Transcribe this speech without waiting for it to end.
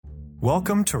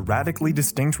Welcome to Radically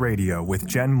Distinct Radio with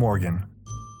Jenn Morgan.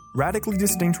 Radically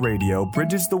Distinct Radio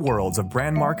bridges the worlds of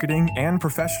brand marketing and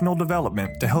professional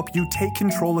development to help you take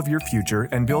control of your future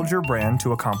and build your brand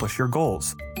to accomplish your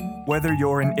goals. Whether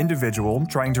you're an individual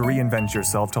trying to reinvent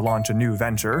yourself to launch a new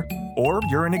venture, or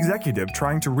you're an executive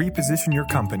trying to reposition your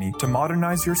company to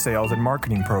modernize your sales and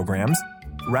marketing programs,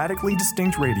 Radically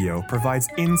Distinct Radio provides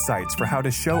insights for how to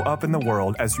show up in the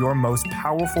world as your most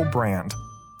powerful brand.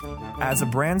 As a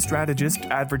brand strategist,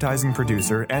 advertising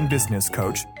producer, and business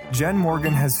coach, Jenn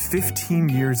Morgan has 15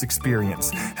 years'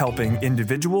 experience helping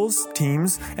individuals,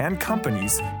 teams, and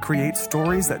companies create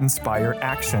stories that inspire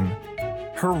action.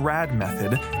 Her RAD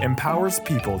method empowers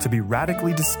people to be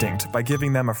radically distinct by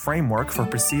giving them a framework for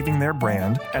perceiving their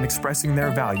brand and expressing their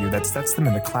value that sets them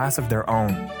in a class of their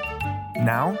own.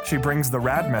 Now, she brings the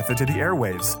RAD method to the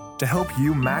airwaves to help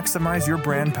you maximize your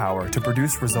brand power to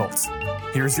produce results.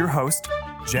 Here's your host,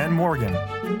 Jenn Morgan.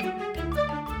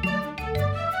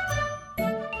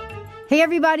 Hey,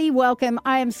 everybody. Welcome.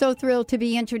 I am so thrilled to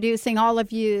be introducing all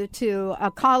of you to a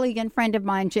colleague and friend of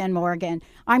mine, Jenn Morgan.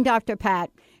 I'm Dr.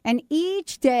 Pat. And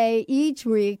each day, each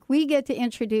week, we get to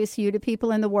introduce you to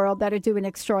people in the world that are doing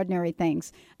extraordinary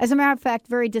things. As a matter of fact,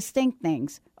 very distinct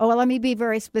things. Oh, well, let me be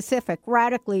very specific.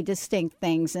 Radically distinct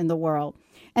things in the world.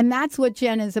 And that's what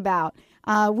Jenn is about.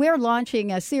 We're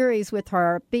launching a series with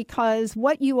her because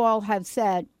what you all have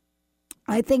said,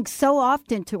 I think so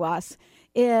often to us,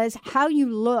 is how you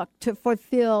look to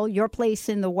fulfill your place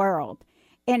in the world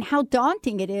and how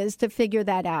daunting it is to figure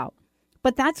that out.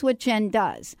 But that's what Jenn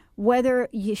does. Whether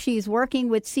she's working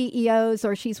with CEOs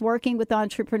or she's working with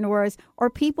entrepreneurs or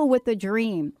people with a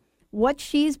dream, what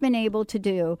she's been able to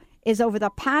do is over the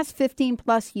past 15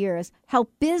 plus years,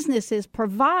 help businesses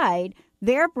provide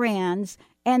their brands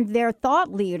and their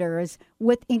thought leaders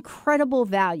with incredible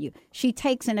value. She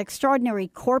takes an extraordinary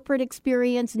corporate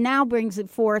experience, now brings it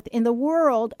forth in the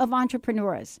world of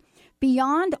entrepreneurs.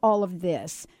 Beyond all of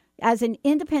this, as an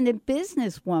independent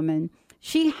businesswoman,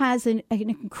 she has an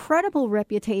incredible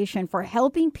reputation for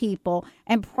helping people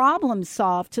and problem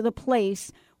solve to the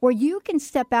place where you can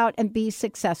step out and be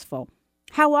successful.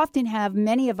 How often have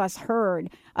many of us heard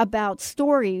about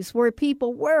stories where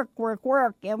people work,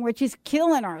 and we're just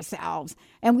killing ourselves,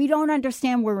 and we don't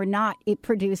understand where we're not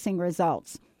producing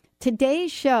results.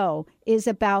 Today's show is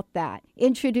about that,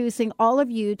 introducing all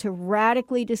of you to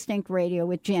Radically Distinct Radio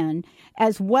with Jenn,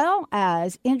 as well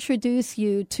as introduce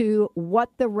you to what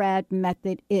the RAD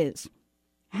method is.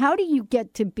 How do you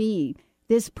get to be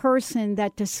this person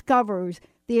that discovers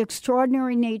the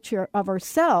extraordinary nature of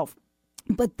herself,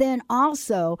 but then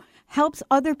also helps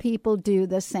other people do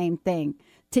the same thing?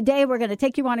 Today, we're going to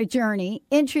take you on a journey,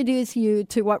 introduce you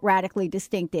to what Radically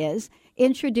Distinct is,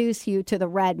 introduce you to the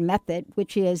RAD method,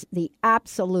 which is the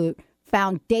absolute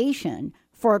foundation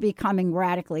for becoming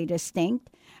radically distinct,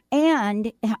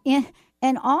 and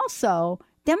also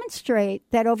demonstrate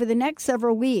that over the next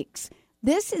several weeks,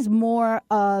 this is more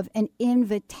of an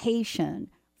invitation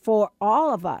for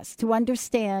all of us to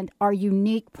understand our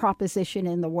unique proposition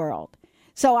in the world.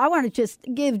 So I want to just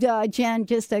give Jenn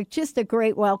just a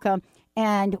great welcome,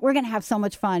 and we're going to have so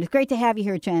much fun. It's great to have you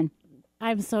here, Jenn.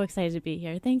 I'm so excited to be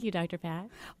here. Thank you, Dr. Pat.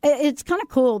 It's kind of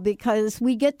cool because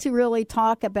we get to really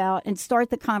talk about and start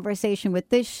the conversation with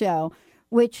this show,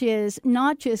 which is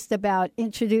not just about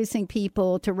introducing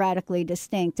people to Radically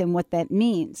Distinct and what that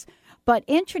means, but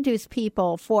introduce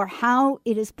people for how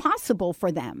it is possible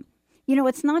for them. You know,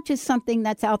 it's not just something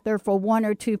that's out there for 1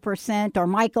 or 2% or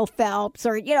Michael Phelps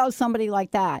or, somebody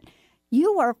like that.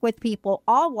 You work with people,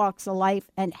 all walks of life,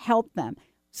 and help them.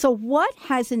 So what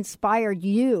has inspired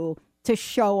you to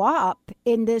show up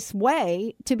in this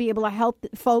way to be able to help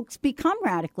folks become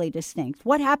radically distinct?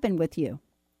 What happened with you?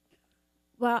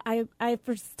 Well, I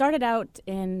first started out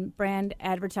in brand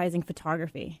advertising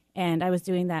photography, and I was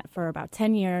doing that for about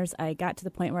 10 years. I got to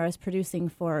the point where I was producing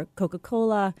for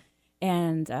Coca-Cola,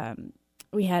 and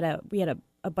we had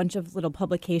a bunch of little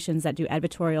publications that do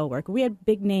advertorial work. We had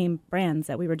big name brands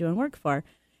that we were doing work for.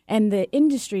 And the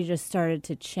industry just started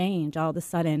to change all of a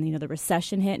sudden. The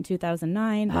recession hit in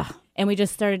 2009, and we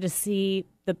just started to see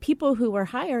the people who were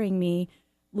hiring me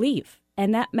leave.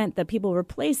 And that meant that people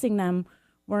replacing them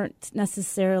weren't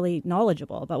necessarily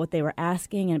knowledgeable about what they were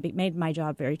asking, and it made my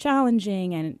job very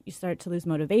challenging, and you start to lose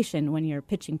motivation when you're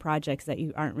pitching projects that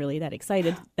you aren't really that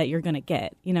excited that you're going to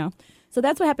get, So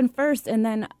that's what happened first, and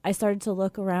then I started to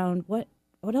look around, what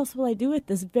else will I do with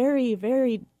this very,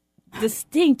 very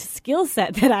distinct skill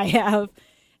set that I have?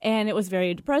 And it was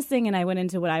very depressing, and I went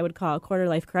into what I would call a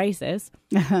quarter-life crisis.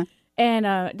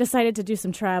 and decided to do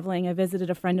some traveling. I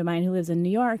visited a friend of mine who lives in New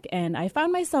York, and I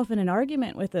found myself in an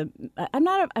argument with I'm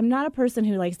not a person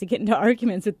who likes to get into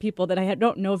arguments with people that I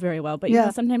don't know very well. But you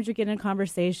know, sometimes you get in a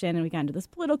conversation, and we got into this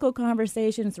political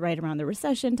conversation. It's right around the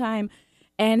recession time,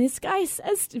 and this guy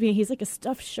says to me, he's like a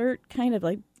stuffed shirt kind of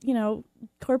like, you know,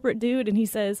 corporate dude, and he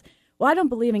says, "Well, I don't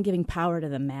believe in giving power to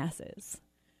the masses."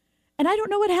 And I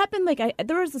don't know what happened. Like,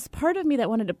 there was this part of me that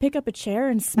wanted to pick up a chair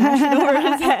and smash it over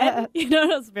his head. You know,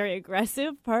 it was a very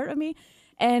aggressive part of me.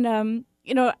 And,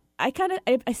 you know,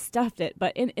 I stuffed it.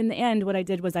 But in the end, what I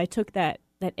did was I took that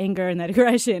anger and that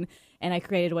aggression, and I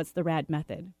created what's the RAD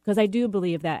method. Because I do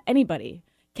believe that anybody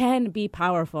can be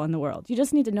powerful in the world. You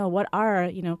just need to know what are,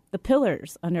 you know, the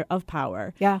pillars of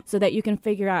power. Yeah. So that you can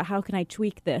figure out how can I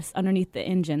tweak this underneath the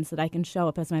engine so that I can show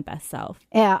up as my best self.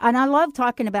 Yeah, and I love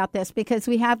talking about this because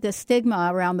we have this stigma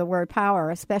around the word power,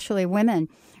 especially women.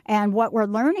 And what we're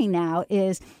learning now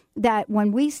is that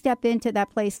when we step into that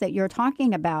place that you're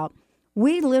talking about,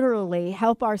 we literally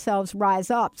help ourselves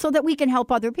rise up so that we can help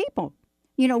other people.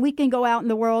 You know, we can go out in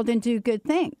the world and do good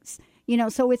things. You know,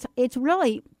 so it's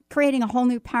really creating a whole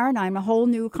new paradigm, a whole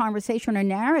new conversation or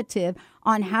narrative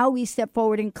on how we step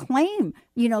forward and claim,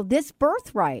 you know, this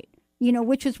birthright, you know,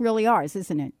 which is really ours,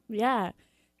 isn't it? Yeah.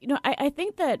 You know, I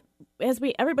think that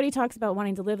everybody talks about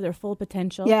wanting to live their full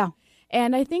potential. Yeah.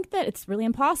 And I think that it's really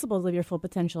impossible to live your full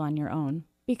potential on your own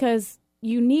because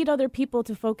you need other people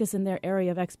to focus in their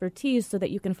area of expertise so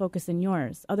that you can focus in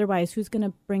yours. Otherwise, who's going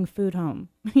to bring food home?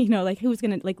 You know, like who's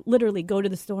going to like literally go to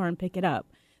the store and pick it up?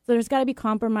 So there's got to be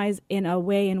compromise in a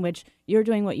way in which you're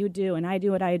doing what you do and I do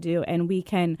what I do, and we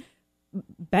can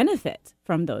benefit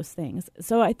from those things.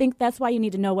 So I think that's why you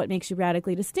need to know what makes you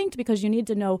radically distinct, because you need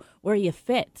to know where you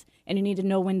fit, and you need to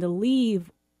know when to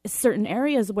leave certain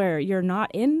areas where you're not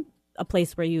in a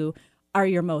place where you are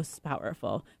your most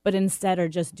powerful, but instead are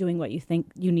just doing what you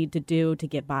think you need to do to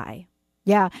get by.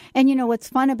 Yeah. And, you know, what's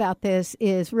fun about this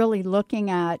is really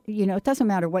looking at, you know, it doesn't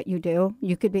matter what you do.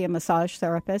 You could be a massage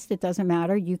therapist. It doesn't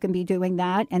matter. You can be doing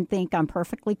that and think I'm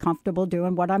perfectly comfortable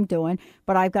doing what I'm doing,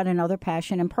 but I've got another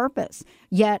passion and purpose.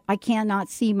 Yet I cannot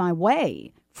see my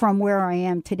way from where I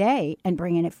am today and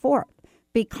bringing it forth.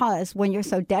 Because when you're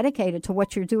so dedicated to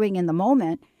what you're doing in the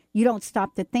moment, you don't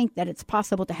stop to think that it's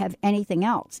possible to have anything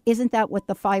else. Isn't that what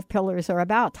the 5 pillars are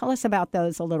about? Tell us about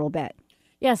those a little bit.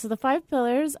 Yeah, so the 5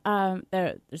 pillars,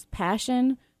 there's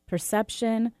passion,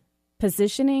 perception,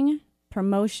 positioning,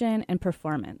 promotion, and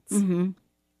performance. Mm-hmm.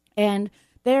 And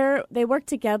they work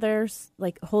together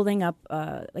like holding up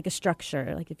like a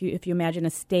structure. Like if you imagine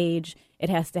a stage, it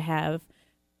has to have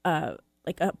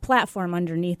like a platform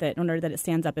underneath it in order that it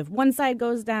stands up. If one side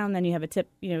goes down, then you have a tip.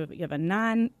 You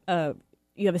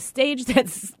have a stage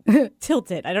that's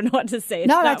tilted. I don't know what to say.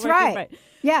 No, that's right.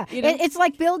 Yeah, you know? It's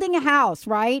like building a house,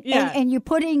 right? Yeah. And you're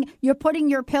putting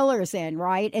your pillars in,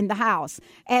 right, in the house.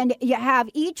 And you have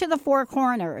each of the 4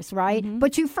 corners, right? Mm-hmm.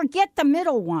 But you forget the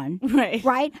middle one,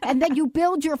 right? And then you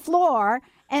build your floor,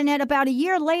 and then about a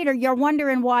year later, you're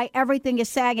wondering why everything is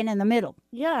sagging in the middle.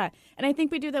 Yeah, and I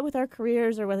think we do that with our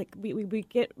careers, or like we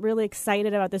get really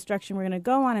excited about this direction we're going to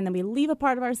go on, and then we leave a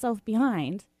part of ourselves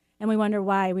behind. And we wonder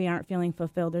why we aren't feeling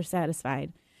fulfilled or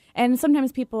satisfied. And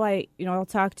sometimes people I'll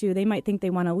talk to, they might think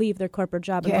they want to leave their corporate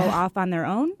job and go off on their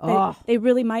own. They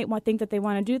really might think that they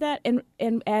want to do that.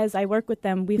 And as I work with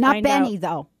them, we find out. Not Benny,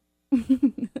 though.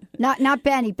 not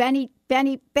Benny.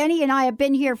 Benny and I have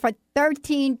been here for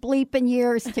 13 bleeping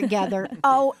years together.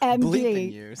 OMG.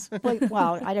 Bleeping years.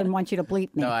 Well, I didn't want you to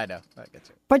bleep me. No, I know. I get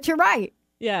you. But you're right.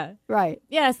 Yeah. Right.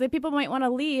 Yeah, so people might want to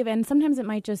leave, and sometimes it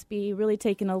might just be really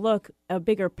taking a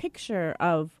bigger picture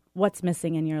of what's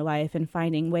missing in your life and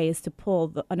finding ways to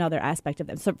pull another aspect of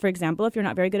them. So, for example, if you're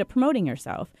not very good at promoting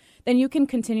yourself, then you can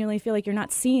continually feel like you're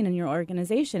not seen in your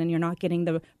organization and you're not getting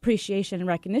the appreciation and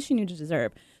recognition you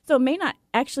deserve. So it may not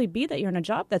actually be that you're in a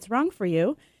job that's wrong for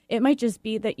you. It might just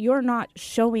be that you're not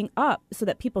showing up so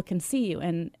that people can see you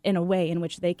in a way in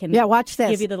which they can watch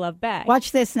this. Give you the love back.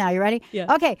 Watch this now. You ready?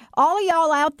 Yeah. Okay, all of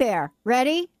y'all out there,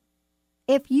 ready?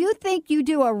 If you think you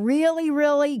do a really,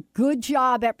 really good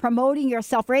job at promoting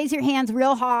yourself, raise your hands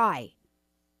real high.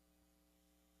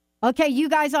 Okay, you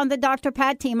guys on the Dr.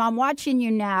 Pat team, I'm watching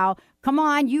you now. Come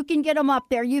on, you can get them up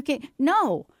there. You can.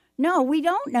 No, we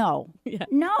don't know. Yeah.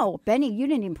 No, Benny, you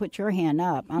didn't even put your hand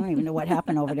up. I don't even know what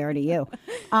happened over there to you.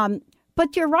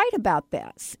 But you're right about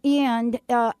this. And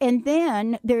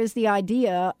then there's the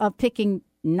idea of picking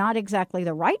not exactly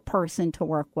the right person to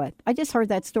work with. I just heard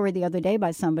that story the other day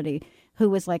by somebody who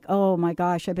was like, oh, my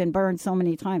gosh, I've been burned so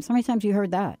many times. How many times you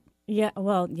heard that? Yeah,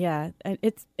 well, yeah.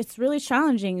 It's really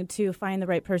challenging to find the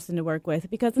right person to work with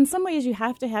because in some ways you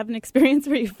have to have an experience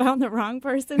where you found the wrong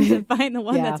person to find the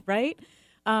one that's right.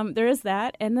 There is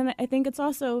that. And then I think it's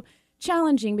also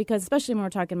challenging because especially when we're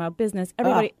talking about business,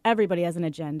 everybody has an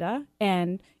agenda.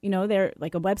 And, they're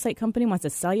like a website company wants to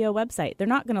sell you a website. They're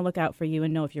not going to look out for you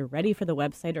and know if you're ready for the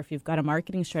website or if you've got a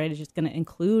marketing strategy that's going to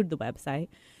include the website.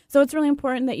 So it's really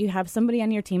important that you have somebody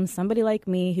on your team, somebody like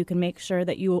me, who can make sure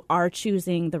that you are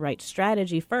choosing the right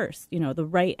strategy first, the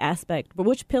right aspect. But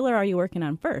which pillar are you working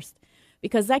on first?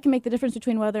 Because that can make the difference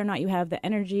between whether or not you have the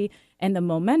energy and the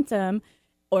momentum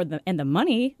and the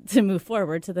money to move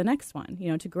forward to the next one,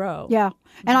 to grow. Yeah.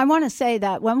 And I want to say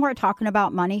that when we're talking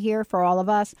about money here for all of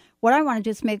us, what I want to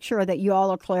just make sure that you all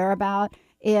are clear about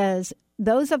is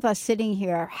those of us sitting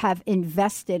here have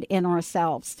invested in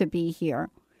ourselves to be here.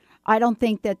 I don't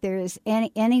think that there's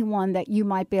anyone that you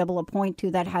might be able to point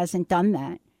to that hasn't done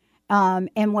that.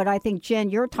 And what I think, Jen,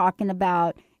 you're talking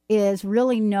about is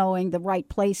really knowing the right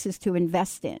places to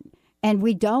invest in. And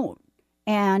we don't.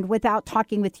 And without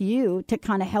talking with you to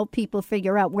kind of help people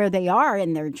figure out where they are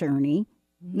in their journey,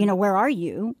 where are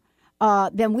you,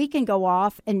 then we can go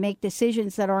off and make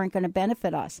decisions that aren't going to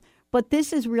benefit us. But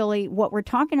this is really what we're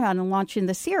talking about in launching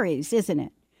the series, isn't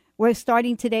it? We're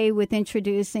starting today with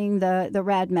introducing the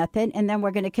RAD method, and then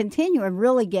we're going to continue and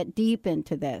really get deep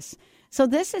into this. So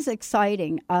this is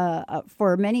exciting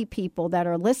for many people that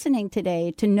are listening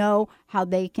today to know how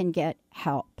they can get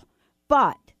help.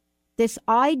 But this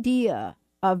idea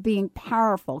of being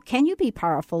powerful, can you be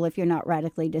powerful if you're not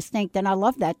radically distinct? And I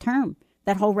love that term,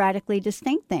 that whole radically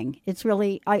distinct thing. It's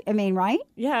really, I mean, right?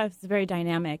 Yeah, it's a very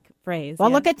dynamic phrase.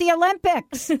 Well, look at the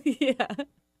Olympics. Yeah.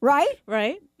 Right?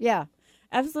 Right? Yeah.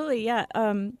 Absolutely, yeah.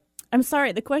 I'm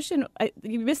sorry, the question,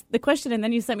 you missed the question and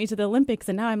then you sent me to the Olympics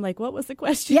and now I'm like, what was the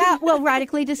question? Yeah, well,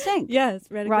 radically distinct. Yes,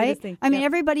 radically distinct. I mean,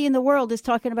 everybody in the world is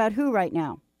talking about who right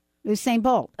now? Usain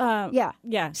Bolt.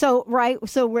 Yeah. So,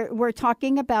 so we're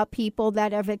talking about people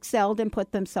that have excelled and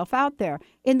put themselves out there.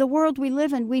 In the world we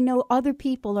live in, we know other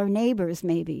people or neighbors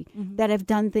maybe that have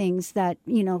done things that,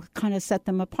 kind of set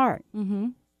them apart. Mm-hmm.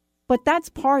 But that's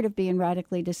part of being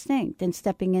radically distinct and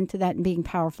stepping into that and being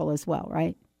powerful as well,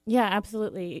 right? Yeah,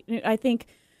 absolutely. I think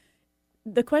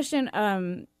the question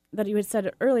that you had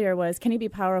said earlier was, can you be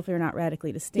powerful if you're not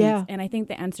radically distinct? Yeah. And I think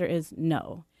the answer is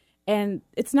no. And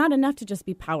it's not enough to just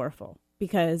be powerful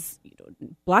because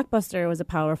Blockbuster was a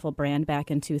powerful brand back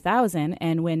in 2000.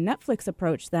 And when Netflix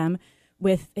approached them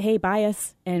with, hey, buy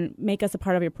us and make us a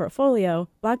part of your portfolio,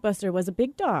 Blockbuster was a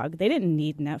big dog. They didn't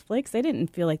need Netflix. They didn't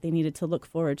feel like they needed to look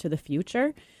forward to the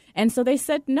future. And so they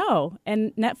said no.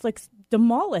 And Netflix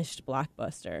demolished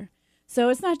Blockbuster. So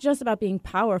it's not just about being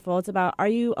powerful. It's about, are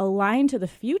you aligned to the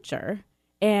future?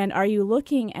 And are you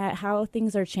looking at how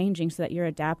things are changing so that you're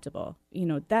adaptable?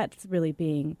 That's really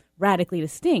being radically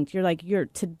distinct. You're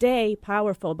today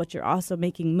powerful, but you're also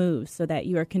making moves so that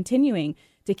you are continuing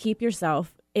to keep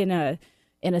yourself in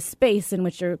a space in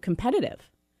which you're competitive.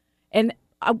 And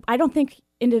I don't think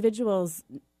individuals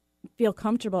feel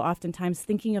comfortable oftentimes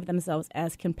thinking of themselves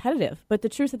as competitive. But the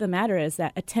truth of the matter is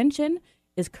that attention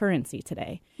is currency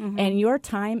today, and your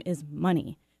time is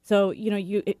money. So,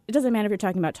 it doesn't matter if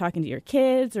you're talking to your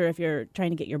kids or if you're trying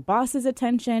to get your boss's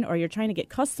attention or you're trying to get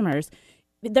customers.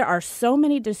 There are so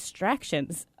many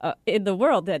distractions in the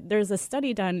world that there's a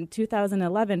study done in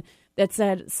 2011 that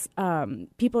said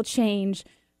people change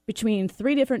between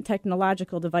 3 different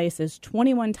technological devices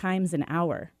 21 times an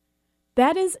hour.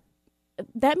 That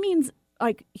means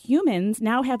like humans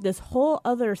now have this whole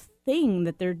other thing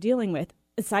that they're dealing with.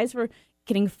 Aside from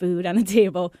getting food on the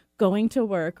table, going to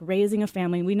work, raising a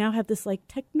family, we now have this like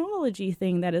technology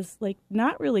thing that is like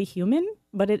not really human,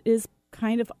 but it is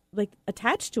kind of like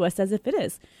attached to us as if it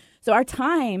is. So our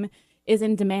time is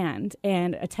in demand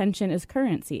and attention is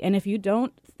currency. And if you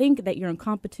don't think that you're in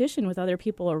competition with other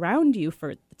people around you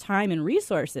for time and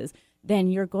resources, then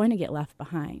you're going to get left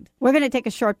behind. We're going to take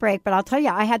a short break, but I'll tell you,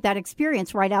 I had that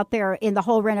experience right out there in the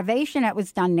whole renovation that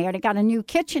was done there. They got a new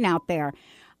kitchen out there.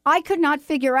 I could not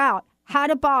figure out how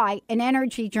to buy an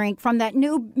energy drink from that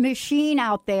new machine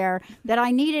out there that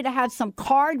I needed to have some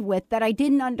card with that I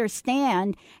didn't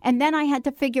understand. And then I had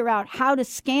to figure out how to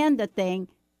scan the thing.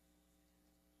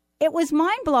 It was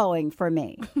mind-blowing for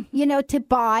me, to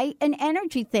buy an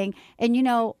energy thing.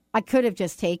 And, I could have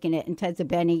just taken it and said to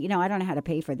Benny, I don't know how to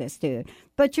pay for this, dude.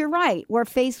 But you're right. We're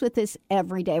faced with this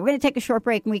every day. We're going to take a short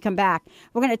break. When we come back,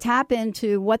 we're going to tap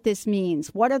into what this means.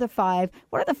 What are the five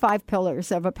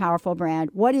pillars of a powerful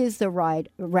brand? What is the RAD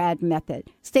method?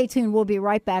 Stay tuned. We'll be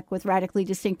right back with Radically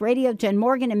Distinct Radio. Jenn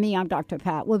Morgan and me, I'm Dr.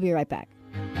 Pat. We'll be right back.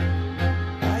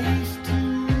 I used to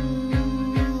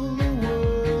rule the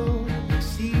world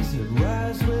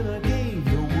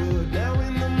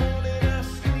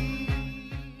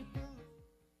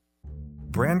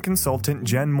brand consultant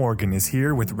Jenn Morgan is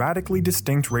here with Radically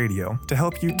Distinct Radio to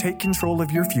help you take control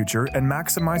of your future and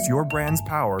maximize your brand's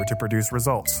power to produce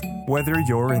results. Whether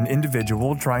you're an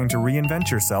individual trying to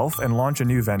reinvent yourself and launch a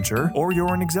new venture, or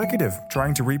you're an executive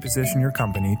trying to reposition your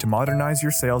company to modernize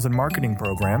your sales and marketing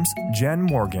programs, Jenn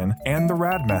Morgan and the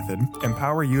RAD Method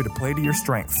empower you to play to your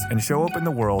strengths and show up in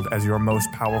the world as your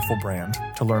most powerful brand.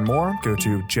 To learn more, go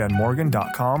to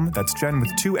jennmorgan.com. That's Jenn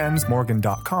with 2 N's,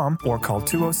 Morgan.com, or call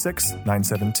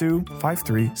 206-972-5366.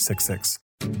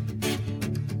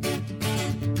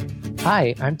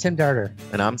 Hi, I'm Tim Darter.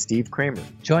 And I'm Steve Kramer.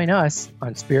 Join us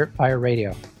on Spirit Fire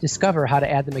Radio. Discover how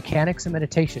to add the mechanics of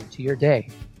meditation to your day.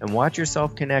 And watch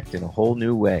yourself connect in a whole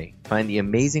new way. Find the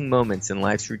amazing moments in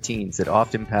life's routines that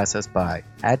often pass us by.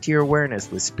 Add to your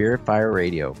awareness with Spirit Fire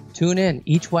Radio. Tune in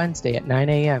each Wednesday at 9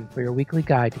 a.m. for your weekly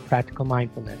guide to practical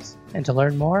mindfulness. And to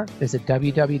learn more, visit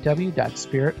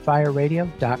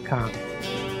www.spiritfireradio.com.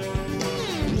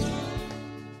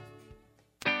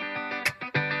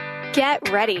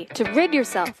 Get ready to rid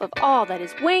yourself of all that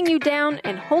is weighing you down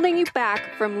and holding you back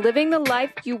from living the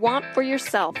life you want for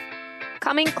yourself.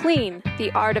 Coming Clean,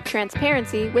 The Art of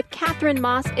Transparency with Catherine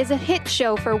Moss is a hit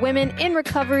show for women in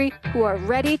recovery who are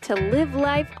ready to live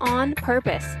life on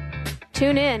purpose.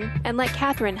 Tune in and let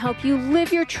Catherine help you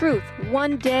live your truth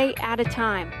one day at a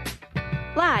time.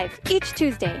 Live each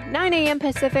Tuesday, 9 a.m.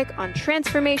 Pacific on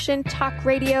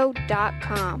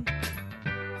TransformationTalkRadio.com.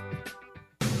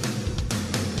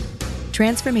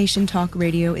 Transformation Talk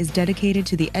Radio is dedicated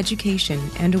to the education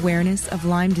and awareness of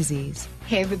Lyme disease.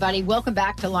 Hey, everybody. Welcome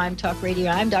back to Lyme Talk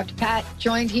Radio. I'm Dr. Pat,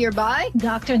 joined here by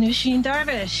Dr. Nusheen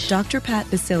Darvish. Dr.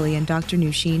 Pat Basili and Dr.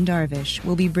 Nusheen Darvish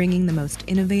will be bringing the most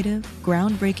innovative,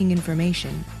 groundbreaking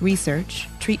information, research,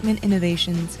 treatment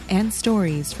innovations, and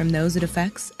stories from those it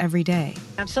affects every day.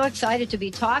 I'm so excited to be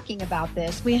talking about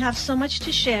this. We have so much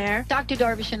to share. Dr.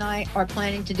 Darvish and I are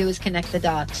planning to do is connect the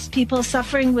dots. People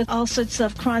suffering with all sorts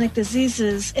of chronic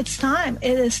diseases, it's time.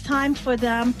 It is time for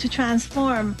them to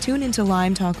transform. Tune into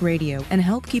Lyme Talk Radio and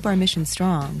help keep our mission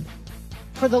strong.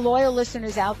 For the loyal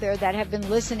listeners out there that have been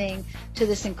listening to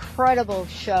this incredible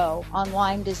show on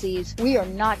Lyme disease, we are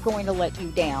not going to let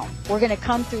you down. We're going to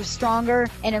come through stronger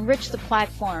and enrich the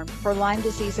platform for Lyme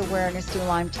disease awareness through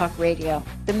Lyme Talk Radio.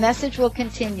 The message will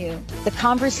continue, the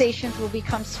conversations will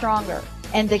become stronger,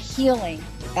 and the healing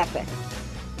epic.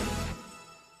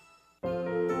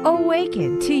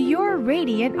 Awaken to your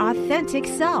radiant, authentic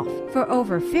self. For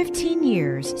over 15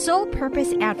 years, soul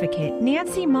purpose advocate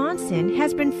Nancy Monson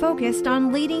has been focused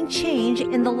on leading change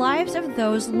in the lives of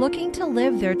those looking to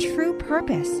live their true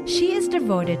purpose. She is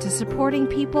devoted to supporting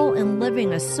people in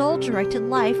living a soul-directed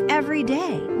life every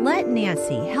day. Let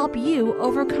Nancy help you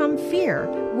overcome fear,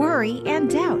 worry, and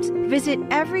doubt. Visit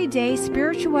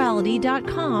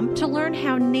everydayspirituality.com to learn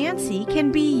how Nancy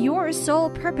can be your soul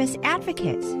purpose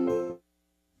advocate.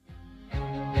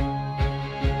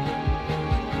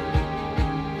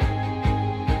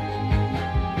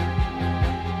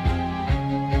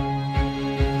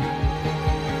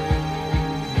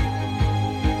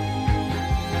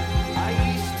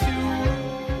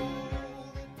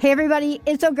 Hey, everybody.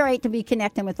 It's so great to be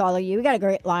connecting with all of you. We got a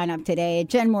great lineup today.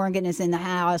 Jenn Morgan is in the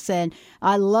house, and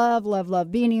I love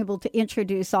being able to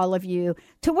introduce all of you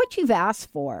to what you've asked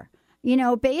for. You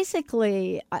know,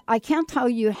 basically, I can't tell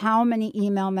you how many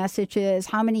email messages,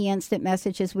 how many instant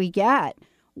messages we get,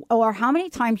 or how many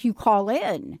times you call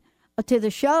in to the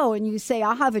show and you say,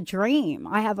 I have a dream,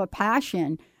 I have a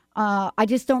passion. I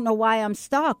just don't know why I'm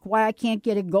stuck, why I can't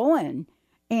get it going.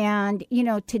 And, you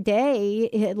know, today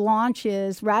it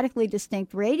launches Radically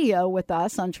Distinct Radio with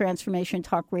us on Transformation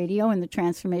Talk Radio and the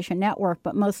Transformation Network.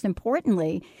 But most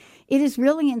importantly, it is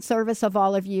really in service of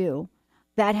all of you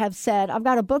that have said, I've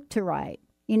got a book to write.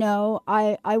 You know,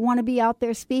 I want to be out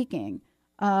there speaking.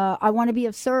 I want to be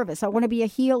of service. I want to be a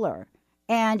healer.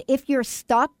 And if you're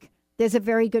stuck, there's a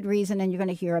very good reason, and you're going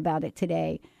to hear about it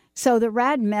today. So the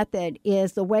RAD Method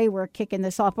is the way we're kicking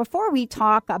this off. Before we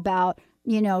talk about,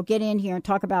 you know, get in here and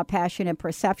talk about passion and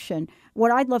perception,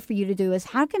 what I'd love for you to do is,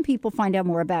 how can people find out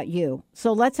more about you?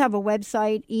 So let's have a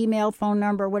website, email, phone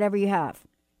number, whatever you have.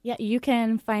 Yeah, you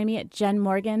can find me at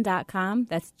jennmorgan.com.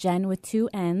 That's Jenn with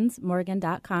 2 N's,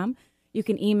 Morgan.com. You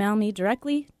can email me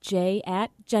directly,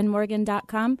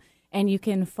 j@jennmorgan.com. And you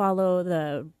can follow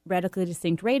the Radically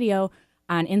Distinct Radio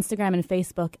on Instagram and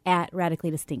Facebook at Radically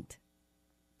Distinct.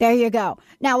 There you go.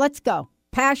 Now let's go.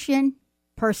 Passion,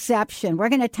 perception. We're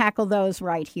going to tackle those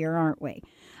right here, aren't we?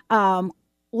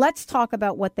 Let's talk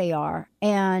about what they are.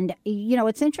 And, you know,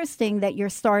 it's interesting that you're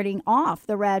starting off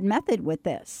the RAD Method with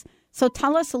this. So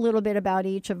tell us a little bit about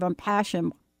each of them.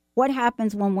 Passion. What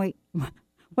happens when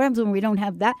What happens when we don't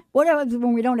have that? What happens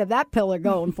when we don't have that pillar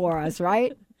going for us,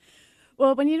 right?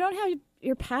 Well, when you don't have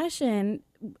your passion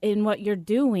in what you're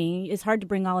doing, it's hard to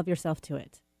bring all of yourself to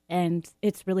it. And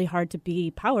it's really hard to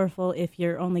be powerful if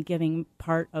you're only giving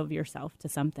part of yourself to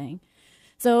something.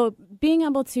 So being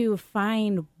able to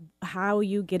find how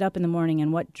you get up in the morning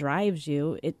and what drives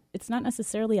you, it's not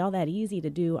necessarily all that easy to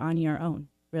do on your own,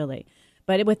 really.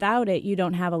 But without it, you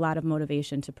don't have a lot of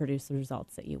motivation to produce the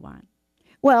results that you want.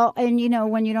 Well, and,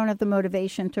 when you don't have the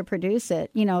motivation to produce it,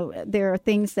 there are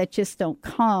things that just don't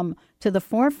come to the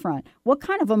forefront. What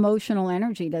kind of emotional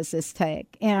energy does this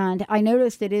take? And I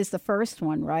noticed it is the first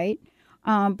one, right?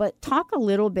 But talk a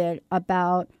little bit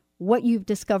about what you've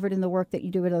discovered in the work that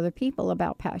you do with other people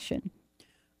about passion.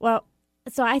 Well,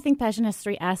 so I think passion has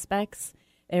 3 aspects.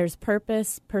 There's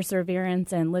purpose,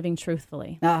 perseverance, and living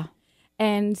truthfully.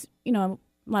 And,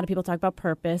 a lot of people talk about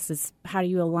purpose is how do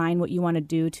you align what you want to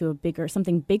do to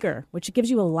something bigger, which gives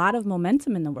you a lot of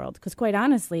momentum in the world. Because quite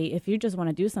honestly, if you just want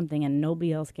to do something and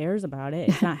nobody else cares about it,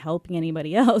 it's not helping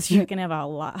anybody else. You're going to have a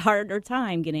lot harder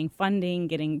time getting funding,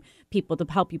 getting people to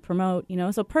help you promote,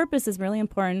 So purpose is really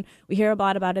important. We hear a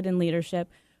lot about it in leadership.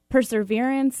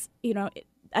 Perseverance,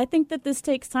 I think that this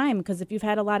takes time because if you've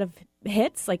had a lot of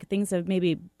hits, like things have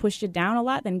maybe pushed you down a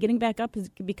lot, then getting back up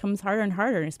becomes harder and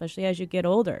harder, especially as you get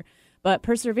older. But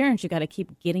perseverance, you got to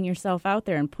keep getting yourself out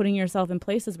there and putting yourself in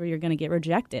places where you're going to get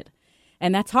rejected.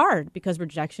 And that's hard because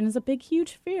rejection is a big,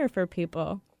 huge fear for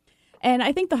people. And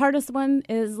I think the hardest one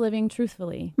is living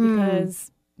truthfully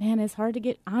because, man, it's hard to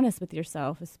get honest with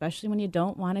yourself, especially when you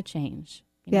don't want to change.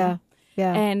 Yeah.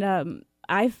 And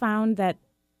I found that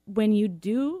when you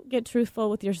do get truthful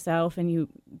with yourself and you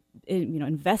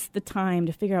invest the time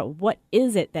to figure out what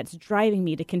is it that's driving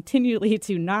me to continually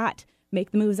to not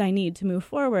make the moves I need to move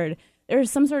forward, there's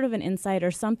some sort of an insight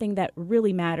or something that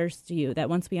really matters to you that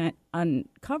once we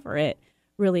uncover it,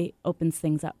 really opens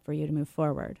things up for you to move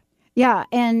forward. Yeah,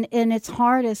 and it's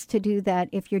hardest to do that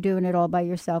if you're doing it all by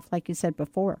yourself, like you said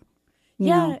before.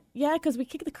 Yeah, because we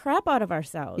kick the crap out of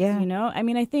ourselves, I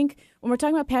mean, I think when we're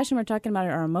talking about passion, we're talking about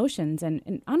our emotions.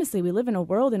 And honestly, we live in a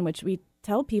world in which we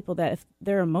tell people that if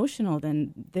they're emotional,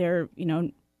 then they're,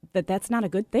 that's not a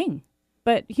good thing.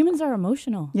 But humans are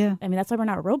emotional. Yeah. I mean, that's why we're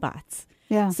not robots.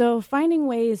 Yeah. So finding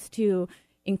ways to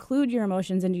include your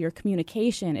emotions into your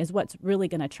communication is what's really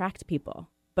going to attract people.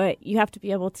 But you have to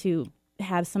be able to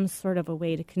have some sort of a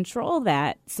way to control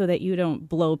that so that you don't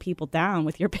blow people down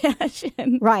with your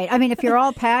passion. Right. I mean, if you're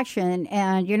all passion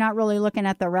and you're not really looking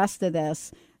at the rest of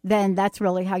this, then that's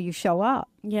really how you show up.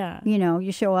 Yeah.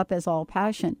 You show up as all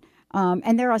passion.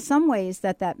 And there are some ways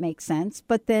that makes sense,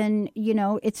 but then,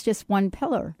 it's just one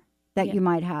pillar that you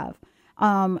might have.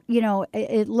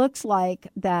 It looks like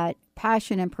that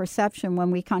passion and perception, when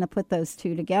we kind of put those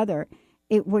two together,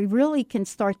 we really can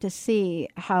start to see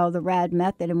how the RAD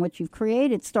method and what you've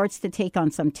created starts to take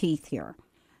on some teeth here.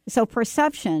 So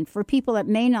perception, for people that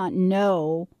may not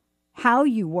know how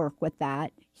you work with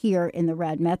that here in the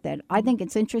RAD method, I think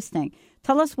it's interesting.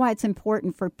 Tell us why it's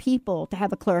important for people to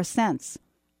have a clear sense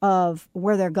of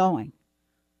where they're going.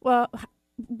 Well,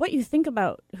 what you think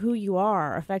about who you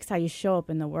are affects how you show up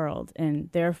in the world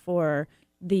and therefore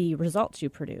the results you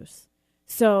produce.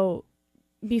 So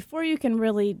before you can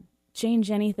really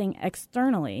change anything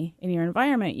externally in your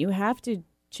environment, you have to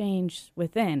change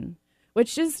within,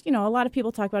 which is, a lot of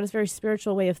people talk about as a very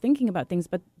spiritual way of thinking about things,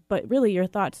 but really your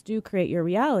thoughts do create your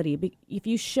reality. If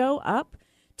you show up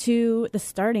to the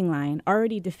starting line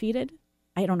already defeated,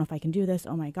 I don't know if I can do this.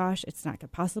 Oh my gosh, it's not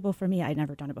possible for me. I've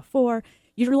never done it before.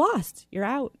 You're lost. You're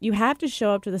out. You have to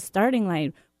show up to the starting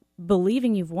line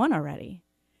believing you've won already.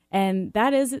 And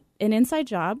that is an inside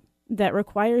job that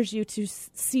requires you to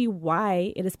see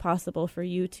why it is possible for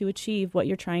you to achieve what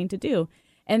you're trying to do.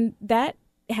 And that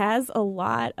has a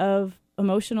lot of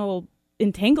emotional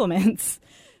entanglements.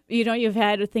 You've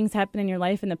had things happen in your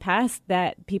life in the past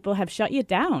that people have shut you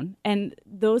down, and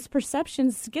those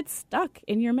perceptions get stuck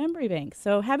in your memory bank.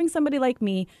 So having somebody like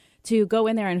me to go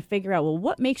in there and figure out, well,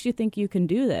 what makes you think you can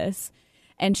do this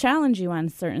and challenge you on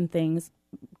certain things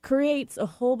creates a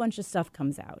whole bunch of stuff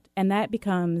comes out. And that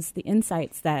becomes the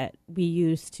insights that we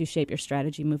use to shape your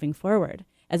strategy moving forward,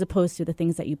 as opposed to the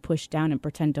things that you push down and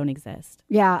pretend don't exist.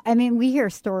 Yeah, I mean, we hear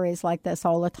stories like this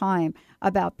all the time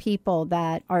about people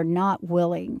that are not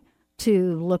willing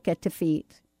to look at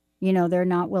defeat. They're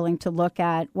not willing to look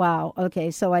at, wow,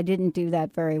 okay, so I didn't do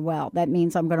that very well. That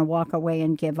means I'm going to walk away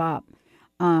and give up.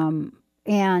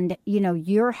 And,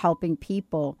 you're helping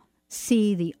people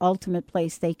see the ultimate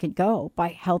place they could go by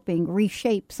helping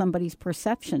reshape somebody's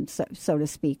perception, so to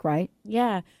speak, right?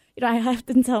 Yeah. I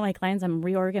often tell my clients I'm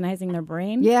reorganizing their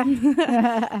brain. Yeah.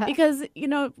 Because,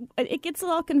 it gets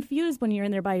all confused when you're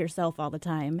in there by yourself all the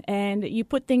time. And you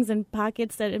put things in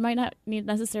pockets that it might not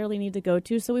necessarily need to go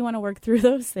to. So we want to work through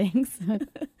those things.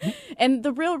 And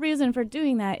the real reason for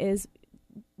doing that is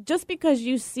just because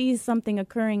you see something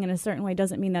occurring in a certain way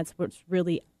doesn't mean that's what's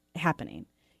really happening.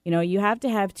 You have to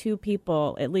have two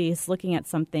people at least looking at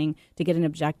something to get an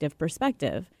objective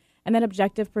perspective. And that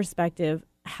objective perspective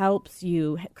helps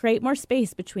you create more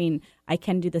space between I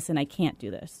can do this and I can't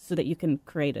do this so that you can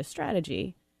create a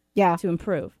strategy to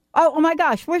improve. Oh my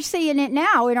gosh, we're seeing it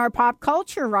now in our pop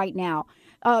culture right now.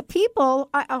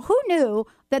 People, who knew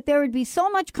that there would be so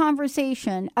much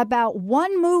conversation about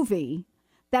one movie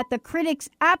that the critics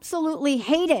absolutely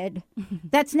hated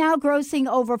that's now grossing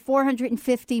over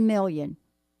 $450 million?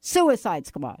 Suicide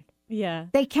Squad. Yeah.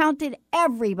 They counted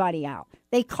everybody out.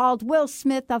 They called Will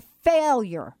Smith a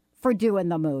failure for doing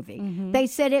the movie. Mm-hmm. They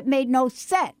said it made no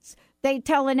sense. They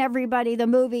telling everybody the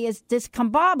movie is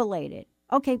discombobulated.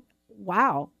 Okay,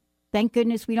 wow. Thank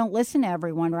goodness we don't listen to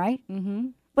everyone, right? Mm-hmm.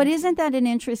 But isn't that an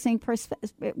interesting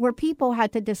perspective where people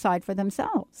had to decide for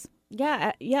themselves?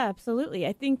 Yeah, absolutely.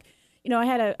 I think, I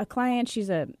had a client. She's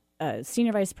a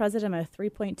senior vice president of a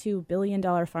 $3.2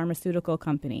 billion pharmaceutical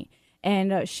company.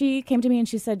 And she came to me and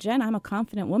she said, Jen, I'm a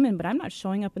confident woman, but I'm not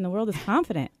showing up in the world as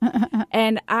confident.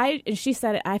 And she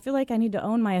said, I feel like I need to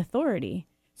own my authority.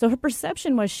 So her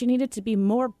perception was she needed to be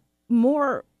more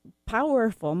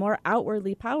powerful, more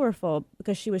outwardly powerful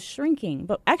because she was shrinking.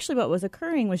 But actually what was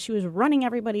occurring was she was running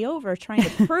everybody over trying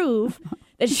to prove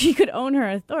that she could own her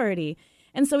authority.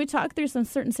 And so we talked through some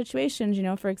certain situations,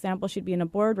 for example, she'd be in a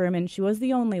boardroom and she was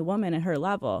the only woman at her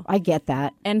level. I get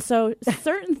that. And so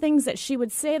certain things that she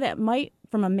would say that might,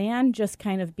 from a man, just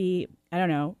kind of be, I don't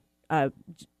know,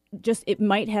 it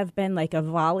might have been like a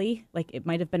volley,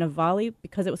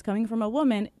 because it was coming from a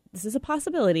woman. This is a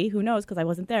possibility. Who knows? Because I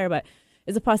wasn't there, but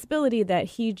it's a possibility that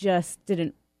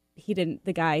the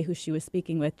guy who she was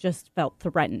speaking with just felt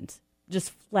threatened,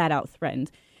 just flat out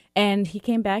threatened. And he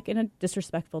came back in a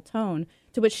disrespectful tone,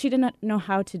 to which she did not know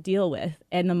how to deal with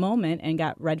in the moment and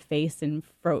got red-faced and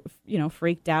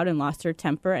freaked out and lost her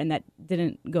temper, and that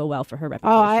didn't go well for her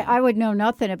reputation. Oh, I would know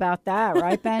nothing about that,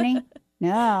 right, Benny?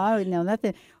 No, I would know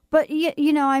nothing. But,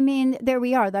 there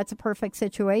we are. That's a perfect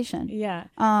situation. Yeah.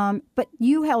 But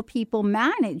you help people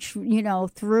manage,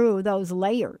 through those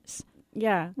layers.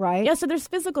 Yeah. Right? Yeah, so there's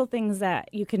physical things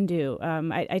that you can do.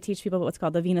 I teach people what's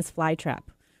called the Venus flytrap,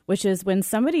 which is when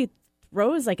somebody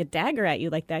throws like a dagger at you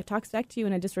like that, talks back to you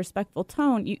in a disrespectful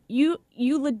tone, you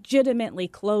legitimately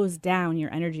close down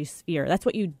your energy sphere. That's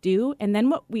what you do. And then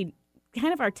what we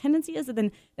kind of our tendency is to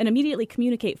then immediately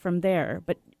communicate from there.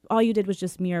 But all you did was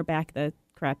just mirror back the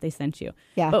crap they sent you.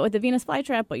 Yeah. But with the Venus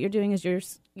flytrap, what you're doing is you're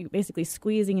basically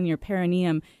squeezing in your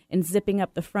perineum and zipping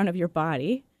up the front of your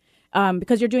body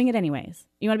because you're doing it anyways.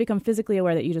 You want to become physically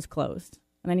aware that you just closed.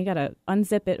 And then you got to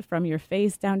unzip it from your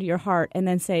face down to your heart and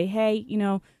then say, hey,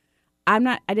 I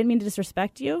didn't mean to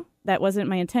disrespect you. That wasn't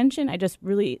my intention. I just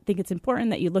really think it's important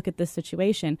that you look at this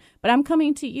situation. But I'm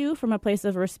coming to you from a place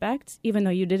of respect, even though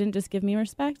you didn't just give me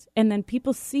respect. And then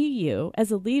people see you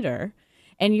as a leader,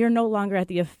 and you're no longer at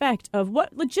the effect of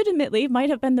what legitimately might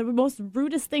have been the most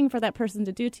rudest thing for that person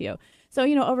to do to you. So,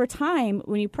 over time,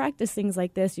 when you practice things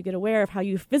like this, you get aware of how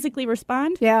you physically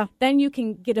respond. Yeah. Then you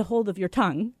can get a hold of your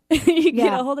tongue.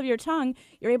 Get a hold of your tongue.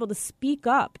 You're able to speak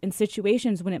up in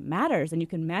situations when it matters, and you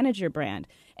can manage your brand,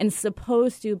 and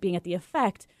supposed to being at the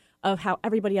effect of how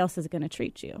everybody else is going to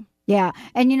treat you. Yeah.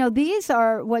 And, these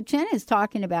are what Jenn is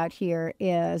talking about here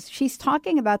is she's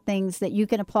talking about things that you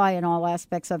can apply in all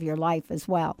aspects of your life as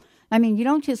well. I mean, you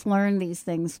don't just learn these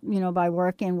things, by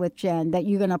working with Jenn that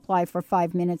you're going to apply for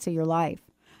 5 minutes of your life.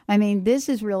 I mean, this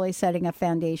is really setting a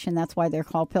foundation. That's why they're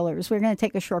called pillars. We're going to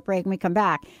take a short break. When we come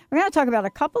back, we're going to talk about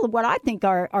a couple of what I think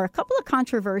are a couple of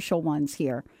controversial ones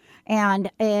here. And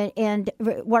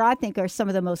what I think are some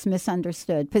of the most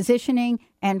misunderstood, positioning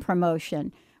and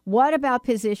promotion. What about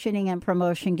positioning and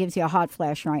promotion gives you a hot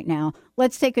flash right now?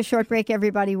 Let's take a short break,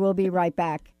 everybody. We'll be right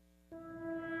back.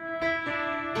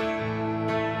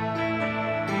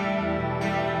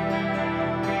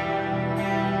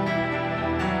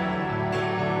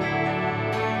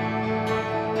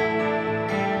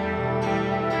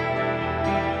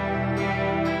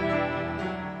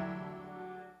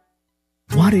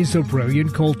 What is a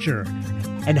brilliant culture?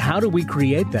 And how do we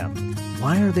create them?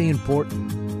 Why are they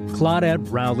important?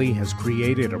 Claudette Rowley has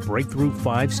created a breakthrough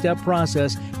 5-step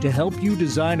process to help you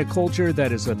design a culture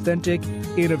that is authentic,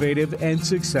 innovative, and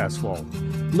successful.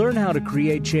 Learn how to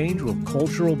create change with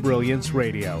Cultural Brilliance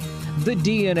Radio, the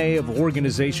DNA of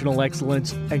organizational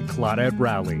excellence, and Claudette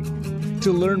Rowley.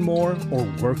 To learn more or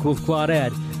work with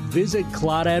Claudette, visit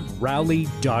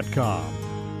claudetteraouli.com.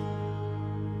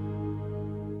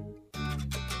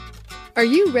 Are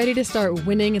you ready to start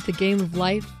winning at the game of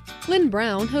life? Lynn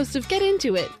Brown, host of Get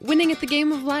Into It, Winning at the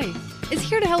Game of Life, is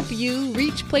here to help you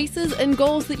reach places and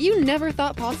goals that you never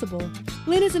thought possible.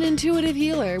 Lynn is an intuitive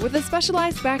healer with a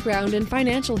specialized background in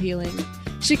financial healing.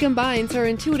 She combines her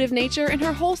intuitive nature and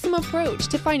her wholesome approach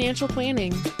to financial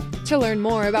planning. To learn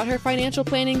more about her financial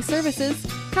planning services,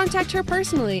 contact her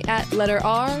personally at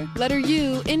intuit.com.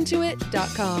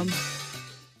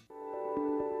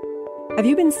 Have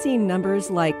you been seeing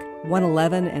numbers like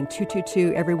 111 and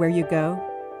 222 everywhere you go?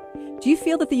 Do you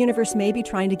feel that the universe may be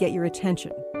trying to get your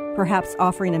attention, perhaps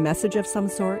offering a message of some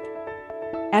sort?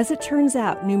 As it turns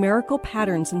out, numerical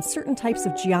patterns and certain types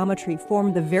of geometry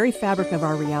form the very fabric of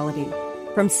our reality,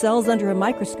 from cells under a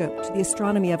microscope to the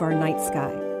astronomy of our night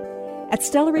sky. At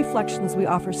Stellar Reflections, we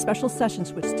offer special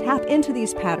sessions which tap into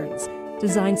these patterns,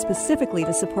 designed specifically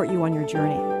to support you on your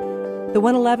journey. The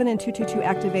 111 and 222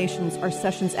 activations are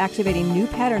sessions activating new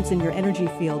patterns in your energy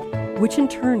field, which in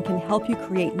turn can help you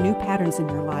create new patterns in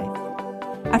your life.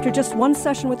 After just one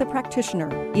session with a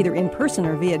practitioner, either in person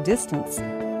or via distance,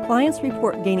 clients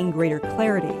report gaining greater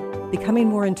clarity, becoming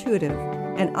more intuitive,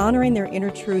 and honoring their inner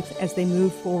truth as they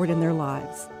move forward in their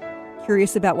lives.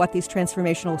 Curious about what these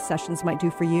transformational sessions might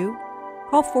do for you?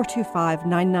 Call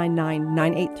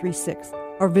 425-999-9836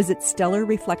 or visit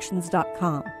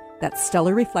stellarreflections.com. That's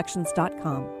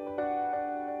stellarreflections.com.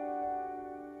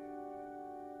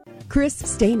 Chris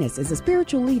Stanis is a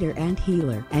spiritual leader and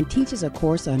healer and teaches a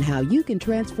course on how you can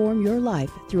transform your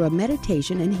life through a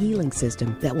meditation and healing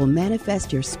system that will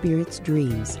manifest your spirit's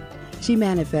dreams. She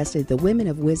manifested the Women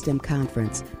of Wisdom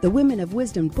Conference, the Women of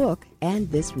Wisdom book,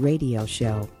 and this radio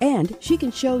show. And she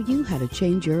can show you how to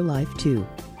change your life too.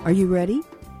 Are you ready?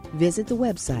 Visit the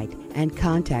website and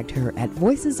contact her at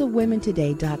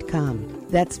voicesofwomentoday.com.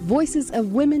 That's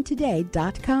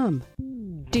voicesofwomentoday.com.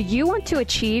 Do you want to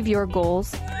achieve your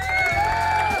goals?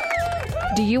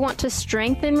 Do you want to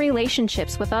strengthen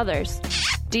relationships with others?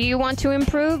 Do you want to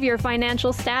improve your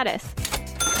financial status?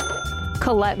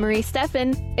 Colette Marie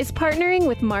Steffen is partnering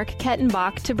with Mark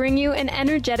Kettenbach to bring you an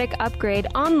energetic upgrade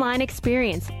online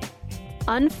experience.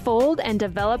 Unfold and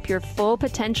develop your full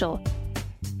potential.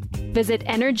 Visit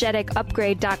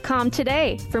energeticupgrade.com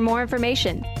today for more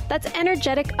information. That's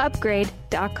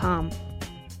energeticupgrade.com.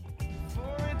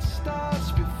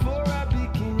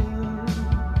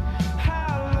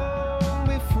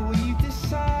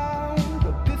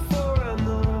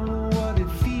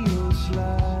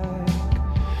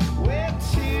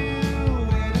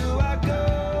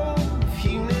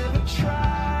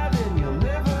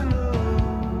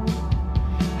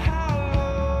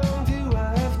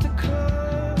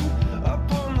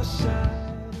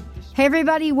 Hey,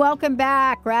 everybody, welcome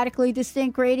back. Radically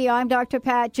Distinct Radio. I'm Dr.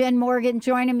 Pat. Jenn Morgan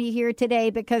joining me here today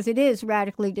because it is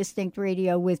Radically Distinct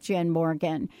Radio with Jenn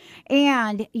Morgan.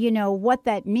 And, you know, what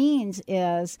that means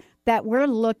is that we're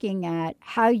looking at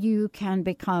how you can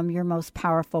become your most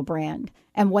powerful brand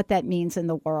and what that means in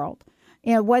the world.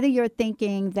 You know, whether you're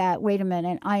thinking that, wait a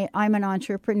minute, I'm an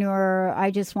entrepreneur,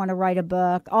 I just want to write a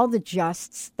book, all the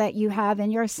justs that you have in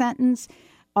your sentence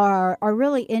are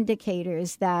really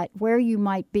indicators that where you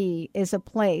might be is a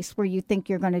place where you think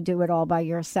you're going to do it all by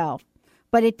yourself.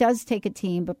 But it does take a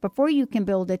team. But before you can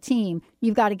build a team,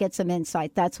 you've got to get some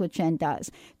insight. That's what Jenn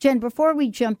does. Jenn, before we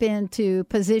jump into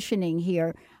positioning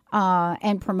here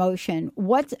and promotion,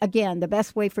 what's, again, the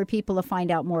best way for people to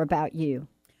find out more about you?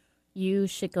 You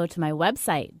should go to my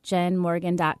website,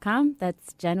 jennmorgan.com.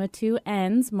 That's Jenn with 2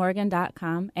 N's,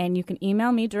 Morgan.com. And you can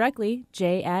email me directly,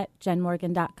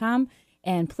 j@jennmorgan.com.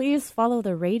 And please follow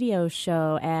the radio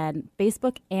show at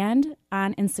Facebook and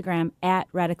on Instagram at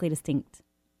Radically Distinct.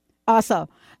 Also,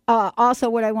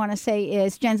 what I want to say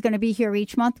is Jenn's going to be here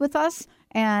each month with us.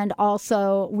 And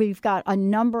also, we've got a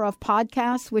number of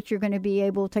podcasts, which you're going to be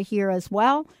able to hear as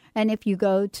well. And if you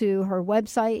go to her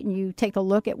website and you take a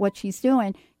look at what she's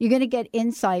doing, you're going to get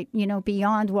insight, you know,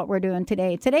 beyond what we're doing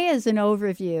today. Today is an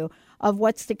overview of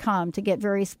what's to come, to get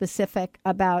very specific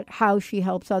about how she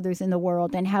helps others in the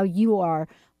world and how you are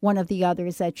one of the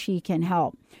others that she can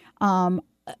help.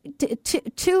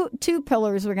 Two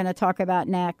pillars we're going to talk about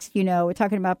next. You know, we're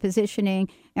talking about positioning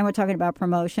and we're talking about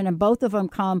promotion, and both of them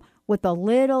come with a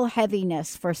little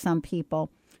heaviness for some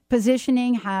people.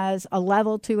 Positioning has a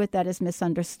level to it that is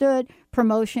misunderstood.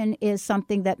 Promotion is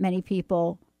something that many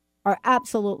people are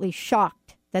absolutely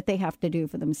shocked that they have to do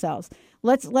for themselves.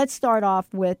 Let's start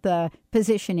off with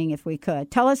positioning, if we could.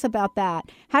 Tell us about that.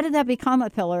 How did that become a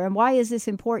pillar, and why is this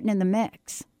important in the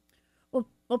mix? Well,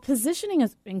 Well, positioning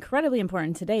is incredibly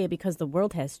important today because the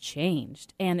world has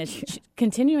changed and it's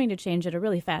continuing to change at a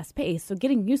really fast pace. So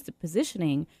getting used to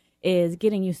positioning is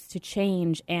getting used to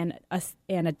change and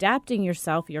adapting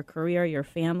yourself, your career, your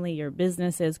family, your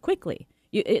businesses quickly.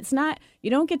 You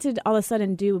don't get to all of a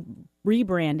sudden do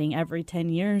rebranding every 10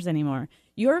 years anymore.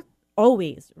 You're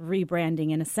always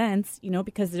rebranding in a sense,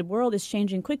 because the world is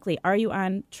changing quickly. Are you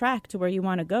on track to where you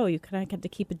want to go? You kind of have to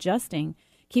keep adjusting,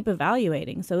 keep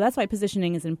evaluating. So that's why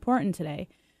positioning is important today.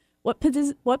 What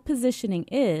positioning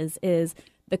is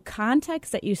the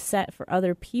context that you set for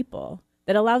other people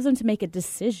that allows them to make a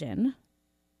decision,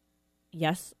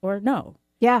 yes or no.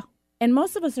 Yeah. And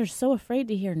most of us are so afraid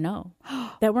to hear no,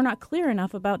 that we're not clear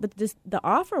enough about the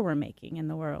offer we're making in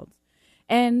the world.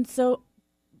 And so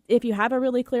if you have a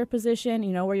really clear position,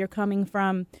 you know where you're coming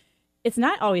from, it's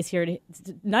not always it's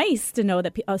nice to know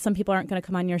that some people aren't going to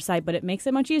come on your side, but it makes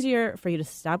it much easier for you to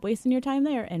stop wasting your time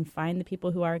there and find the people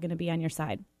who are going to be on your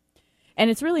side. And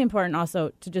it's really important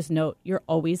also to just note you're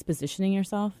always positioning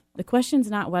yourself. The question's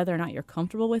not whether or not you're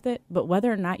comfortable with it, but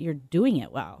whether or not you're doing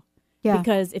it well. Yeah.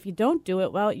 Because if you don't do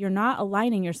it well, you're not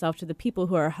aligning yourself to the people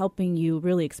who are helping you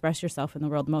really express yourself in the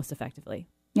world most effectively.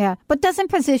 Yeah. But doesn't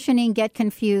positioning get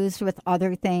confused with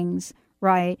other things,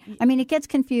 right? I mean, it gets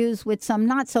confused with some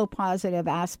not so positive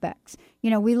aspects.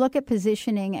 We look at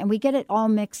positioning and we get it all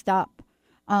mixed up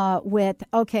with,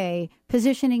 okay,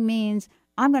 positioning means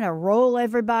I'm going to roll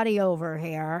everybody over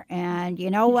here. And you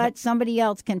know what? Somebody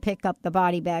else can pick up the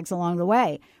body bags along the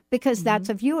way because that's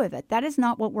a view of it. That is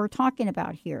not what we're talking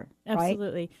about here.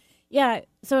 Absolutely. Right? Yeah.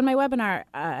 So in my webinar,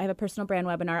 I have a personal brand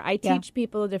webinar. I teach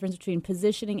people the difference between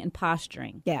positioning and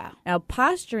posturing. Yeah. Now,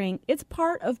 posturing, it's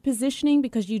part of positioning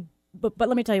because but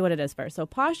let me tell you what it is first. So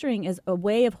posturing is a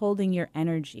way of holding your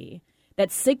energy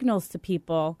that signals to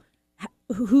people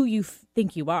who you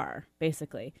think you are,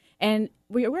 basically. And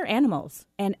we're animals.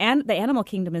 And the animal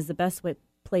kingdom is the best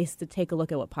place to take a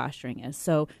look at what posturing is.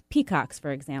 So peacocks,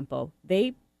 for example,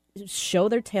 they show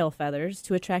their tail feathers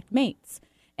to attract mates.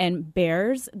 And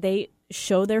bears, they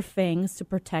show their fangs to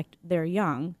protect their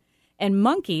young. And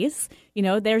monkeys,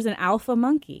 there's an alpha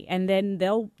monkey. And then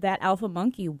that alpha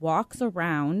monkey walks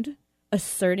around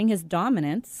asserting his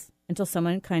dominance until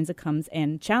someone kind of comes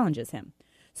and challenges him.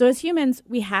 So as humans,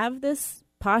 we have this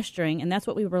posturing, and that's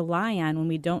what we rely on when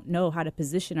we don't know how to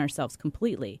position ourselves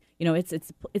completely.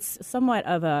 It's somewhat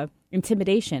of a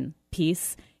intimidation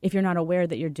piece if you're not aware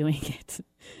that you're doing it.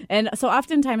 And so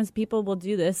oftentimes people will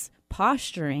do this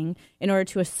posturing in order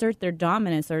to assert their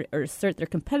dominance or assert their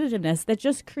competitiveness that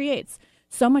just creates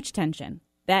so much tension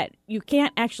that you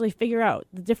can't actually figure out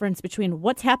the difference between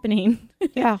what's happening.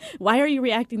 Yeah. Why are you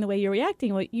reacting the way you're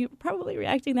reacting? Well, you're probably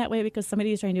reacting that way because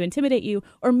somebody is trying to intimidate you,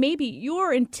 or maybe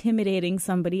you're intimidating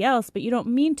somebody else, but you don't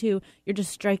mean to. You're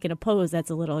just striking a pose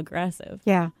that's a little aggressive.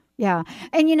 Yeah, yeah.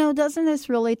 And, doesn't this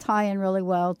really tie in really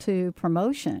well to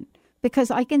promotion?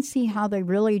 Because I can see how they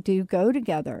really do go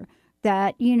together.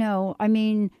 That,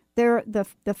 they're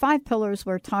the 5 pillars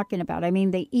we're talking about.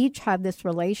 They each have this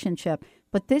relationship.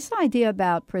 But this idea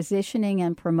about positioning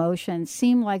and promotion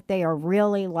seem like they are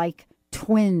really like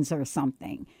twins or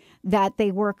something, that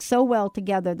they work so well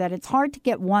together that it's hard to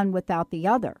get one without the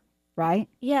other, right?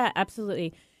 Yeah,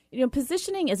 absolutely.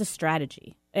 Positioning is a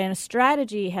strategy, and a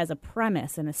strategy has a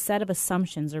premise and a set of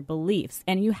assumptions or beliefs,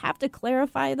 and you have to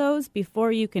clarify those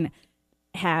before you can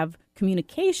have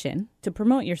communication to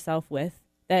promote yourself with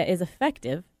that is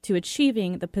effective to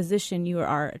achieving the position you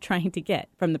are trying to get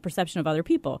from the perception of other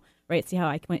people, right? See how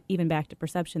I went even back to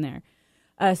perception there.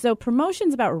 So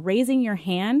promotion's about raising your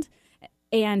hand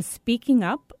and speaking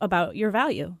up about your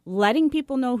value, letting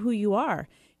people know who you are.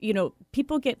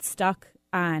 People get stuck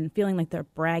on feeling like they're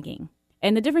bragging.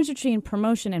 And the difference between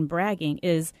promotion and bragging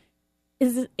is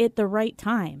it the right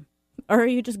time? Or are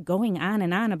you just going on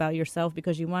and on about yourself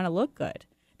because you want to look good?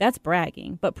 That's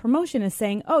bragging. But promotion is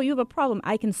saying, oh, you have a problem.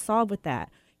 I can solve with that.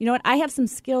 You know what? I have some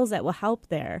skills that will help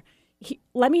there.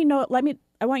 Let me know.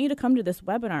 I want you to come to this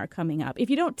webinar coming up. If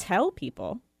you don't tell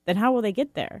people, then how will they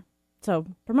get there? So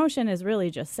promotion is really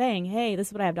just saying, hey, this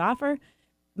is what I have to offer.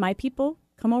 My people,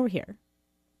 come over here.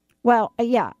 Well,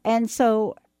 yeah. And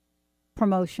so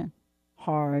promotion,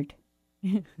 hard.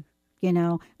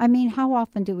 How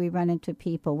often do we run into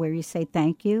people where you say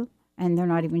thank you and they're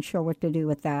not even sure what to do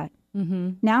with that?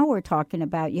 Mm-hmm. Now we're talking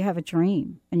about you have a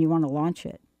dream and you want to launch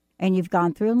it. And you've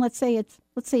gone through, and let's say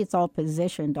it's all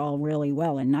positioned all really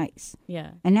well and nice. Yeah.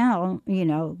 And now,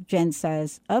 Jen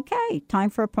says, okay,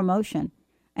 time for a promotion.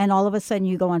 And all of a sudden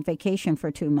you go on vacation for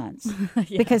 2 months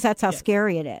because that's how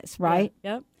scary it is, right?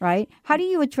 Yeah. Yep. Right? How do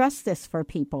you address this for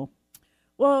people?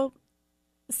 Well,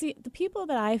 See, the people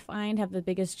that I find have the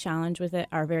biggest challenge with it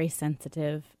are very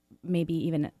sensitive, maybe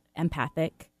even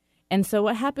empathic. And so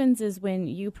what happens is when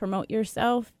you promote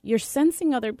yourself, you're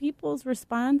sensing other people's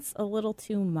response a little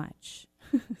too much.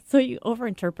 So you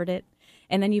overinterpret it,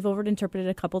 and then you've overinterpreted it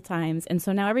a couple times. And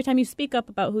so now every time you speak up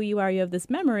about who you are, you have this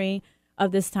memory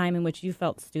of this time in which you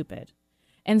felt stupid.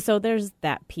 And so there's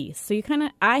that piece. So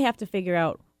I have to figure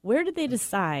out, where did they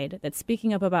decide that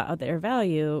speaking up about their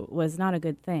value was not a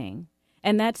good thing?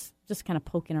 And that's just kind of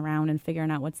poking around and figuring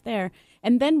out what's there.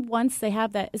 And then once they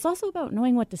have that, it's also about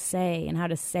knowing what to say and how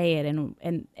to say it.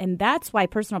 And that's why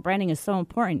personal branding is so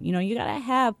important. You know, you got to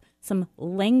have some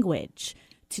language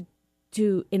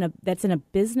that's in a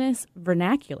business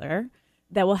vernacular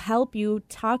that will help you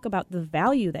talk about the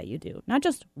value that you do, not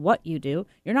just what you do.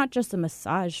 You're not just a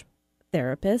massage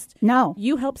therapist. No.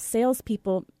 You help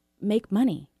salespeople make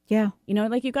money. Yeah. You know,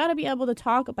 like you got to be able to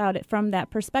talk about it from that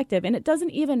perspective. And it doesn't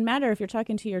even matter if you're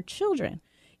talking to your children.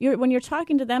 When you're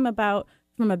talking to them about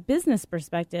from a business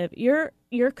perspective, you're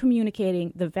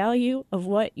communicating the value of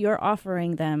what you're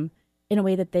offering them in a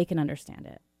way that they can understand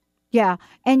it. Yeah.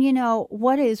 And, you know,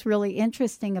 what is really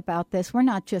interesting about this, we're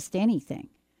not just anything.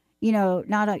 You know,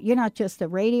 you're not just a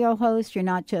radio host. You're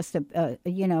not just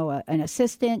an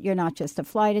assistant. You're not just a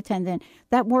flight attendant.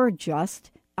 That word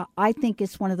 "just," I think,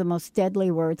 is one of the most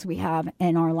deadly words we have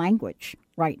in our language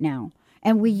right now,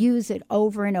 and we use it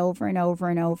over and over and over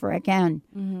and over again.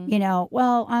 Mm-hmm. You know,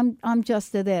 well, I'm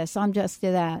just to this. I'm just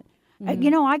to that. Mm-hmm.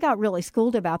 You know, I got really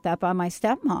schooled about that by my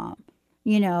stepmom.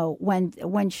 You know,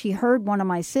 when she heard one of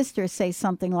my sisters say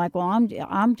something like, well,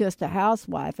 I'm just a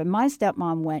housewife. And my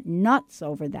stepmom went nuts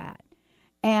over that.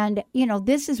 And, you know,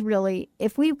 this is really,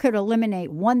 if we could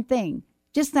eliminate one thing,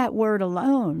 just that word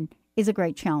alone is a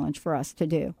great challenge for us to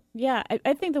do. Yeah,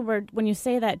 I think the word, when you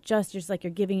say that, just like you're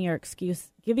giving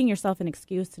yourself an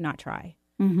excuse to not try.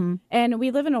 Mm-hmm. And we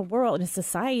live in a world, in a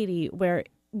society where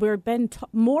we're been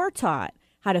more taught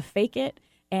how to fake it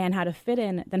and how to fit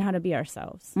in than how to be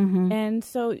ourselves. Mm-hmm. And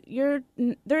so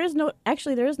there is no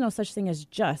such thing as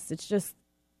just. It's just,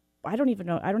 I don't even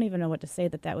know what to say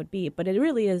that would be, but it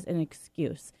really is an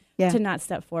excuse to not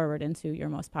step forward into your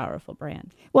most powerful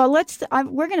brand. Well,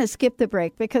 we're going to skip the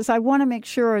break because I want to make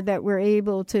sure that we're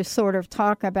able to sort of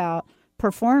talk about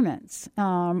performance.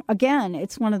 Again,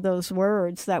 it's one of those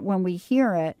words that when we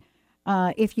hear it,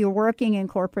 if you're working in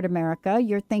corporate America,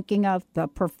 you're thinking of the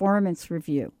performance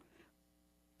review.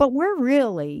 But we're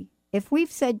really, if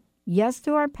we've said yes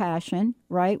to our passion,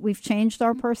 right, we've changed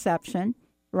our perception,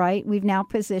 right, we've now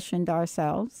positioned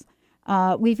ourselves.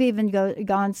 We've even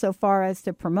gone so far as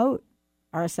to promote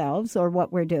ourselves or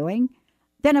what we're doing.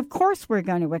 Then, of course, we're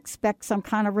going to expect some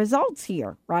kind of results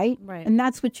here, right? Right. And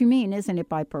that's what you mean, isn't it,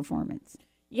 by performance?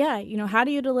 Yeah. You know, how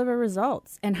do you deliver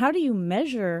results? And how do you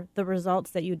measure the results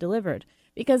that you delivered?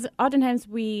 Because oftentimes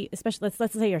especially,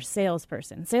 let's say you're a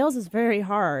salesperson. Sales is very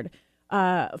hard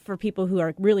for people who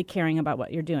are really caring about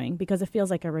what you're doing because it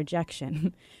feels like a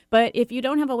rejection. But if you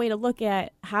don't have a way to look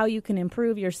at how you can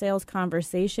improve your sales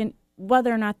conversation,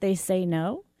 whether or not they say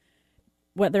no,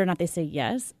 whether or not they say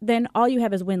yes, then all you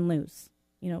have is win-lose.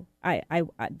 You know,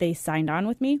 they signed on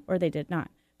with me or they did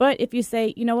not. But if you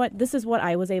say, you know what, this is what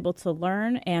I was able to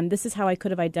learn and this is how I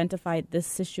could have identified this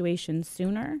situation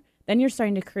sooner, then you're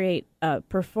starting to create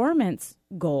performance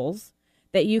goals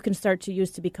that you can start to use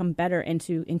to become better and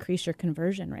to increase your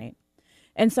conversion rate.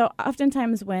 And so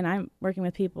oftentimes when I'm working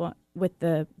with people with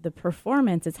the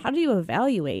performance, it's how do you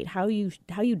evaluate how you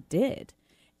did?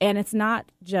 And it's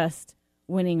not just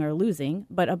winning or losing,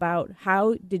 but about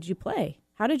how did you play?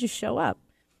 How did you show up?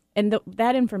 And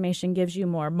that information gives you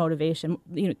more motivation.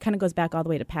 You know, it kind of goes back all the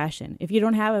way to passion. If you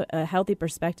don't have a healthy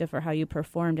perspective for how you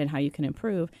performed and how you can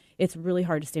improve, it's really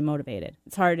hard to stay motivated.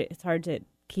 It's hard to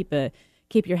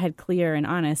keep your head clear and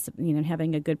honest, you know,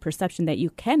 having a good perception that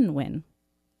you can win.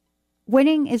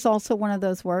 Winning is also one of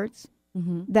those words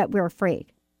that we're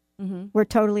afraid. Mm-hmm. We're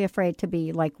totally afraid to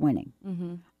be like winning.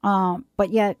 Mm-hmm.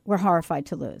 But yet we're horrified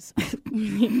to lose.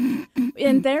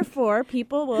 And therefore,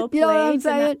 people will play. You know what I'm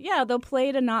saying? They'll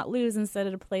play to not lose instead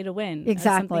of to play to win. Exactly. That's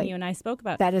something you and I spoke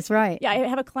about. That is right. Yeah, I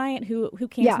have a client who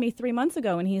came to me 3 months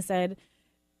ago, and he said,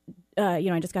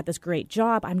 I just got this great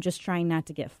job. I'm just trying not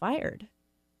to get fired.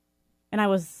 And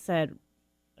I said,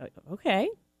 okay,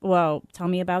 well, tell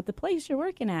me about the place you're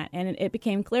working at. And it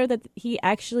became clear that he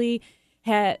actually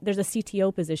there's a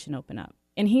CTO position open up.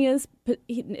 And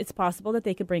it's possible that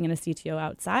they could bring in a CTO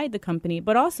outside the company,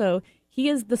 but also he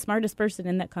is the smartest person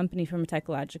in that company from a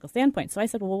technological standpoint. So I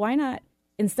said, well, why not,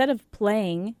 instead of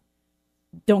playing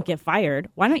don't get fired,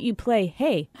 why don't you play,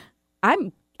 hey,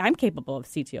 I'm capable of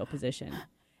CTO position.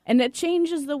 And it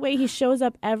changes the way he shows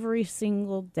up every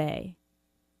single day.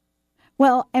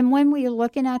 Well, and when we're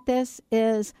looking at this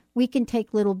is we can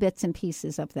take little bits and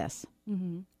pieces of this,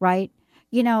 right?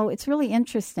 You know, it's really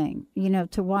interesting, you know,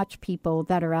 to watch people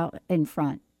that are out in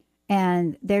front.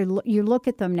 And you look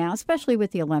at them now, especially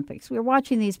with the Olympics. We're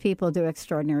watching these people do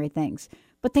extraordinary things,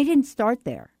 but they didn't start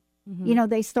there. You know,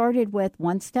 they started with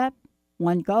one step,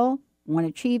 one goal, one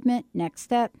achievement, next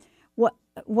step.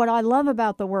 What I love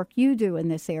about the work you do in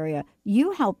this area,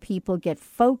 you help people get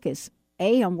focused,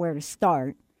 A, on where to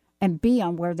start, and B,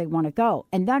 on where they want to go.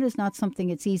 And that is not something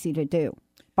it's easy to do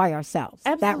by ourselves.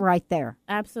 That right there.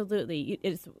 Absolutely.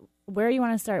 It's where you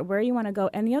want to start, where you want to go.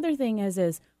 And the other thing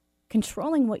is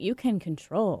controlling what you can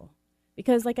control.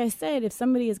 Because like I said, if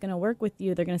somebody is going to work with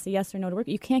you, they're going to say yes or no to work.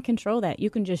 You can't control that. You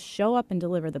can just show up and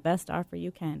deliver the best offer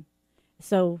you can.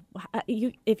 So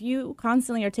if you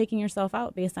constantly are taking yourself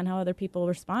out based on how other people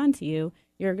respond to you,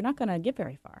 you're not going to get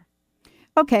very far.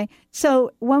 Okay,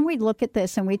 so when we look at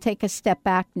this and we take a step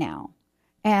back now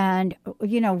and,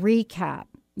 you know, recap,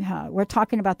 we're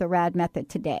talking about the RAD method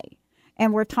today,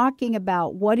 and we're talking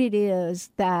about what it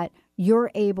is that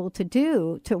you're able to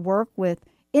do to work with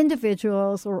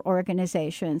individuals or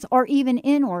organizations, or even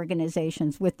in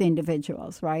organizations with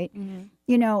individuals, right?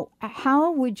 You know,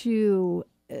 how would you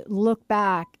look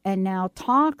back and now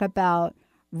talk about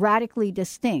radically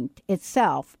distinct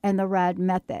itself and the RAD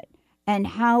method? And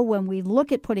how, when we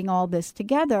look at putting all this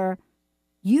together,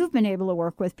 you've been able to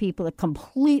work with people to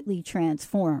completely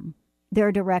transform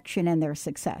their direction and their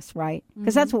success, right?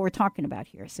 Because that's what we're talking about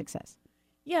here, success.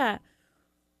 Yeah.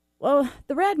 Well,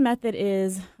 the RAD method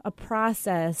is a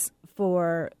process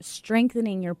for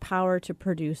strengthening your power to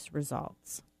produce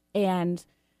results. And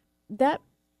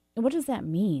what does that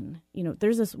mean? You know,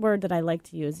 there's this word that I like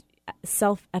to use,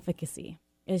 self-efficacy,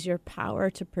 is your power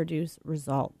to produce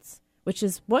results, which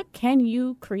is what can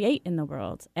you create in the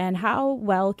world and how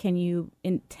well can you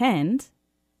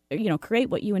create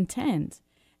what you intend.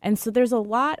 And so there's a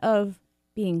lot of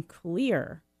being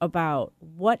clear about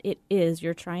what it is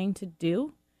you're trying to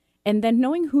do, and then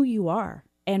knowing who you are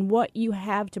and what you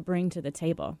have to bring to the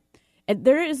table. And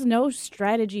there is no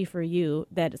strategy for you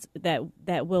that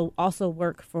will also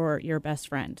work for your best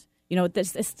friend. You know,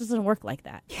 this doesn't work like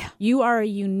that. Yeah. You are a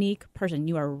unique person.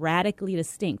 You are radically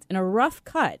distinct. And a rough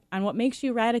cut on what makes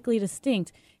you radically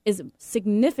distinct is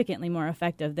significantly more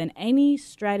effective than any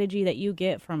strategy that you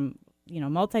get from, you know,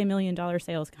 multi-million-dollar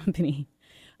sales company.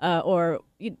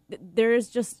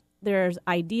 There's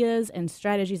ideas and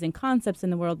strategies and concepts in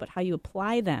the world, but how you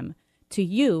apply them to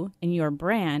you and your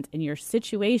brand and your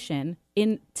situation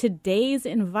in today's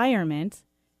environment,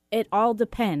 it all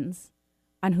depends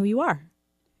on who you are.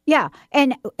 Yeah,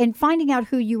 and finding out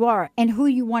who you are and who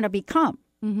you want to become,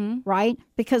 right?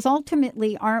 Because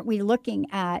ultimately, aren't we looking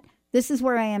at, this is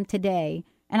where I am today,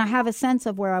 and I have a sense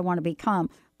of where I want to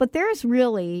become. But there's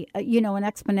really, an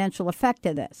exponential effect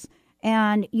to this.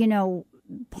 And,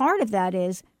 part of that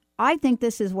is, I think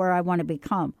this is where I want to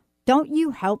become. Don't you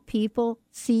help people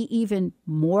see even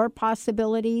more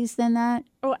possibilities than that?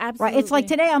 Oh, absolutely. Right? It's like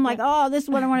today I'm like, oh, this is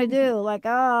what I want to do. Like, oh,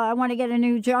 I want to get a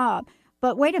new job.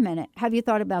 But wait a minute. Have you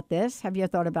thought about this? Have you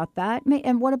thought about that?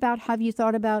 And what about, have you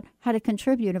thought about how to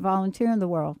contribute and volunteer in the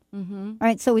world? All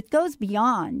right. So it goes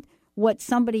beyond what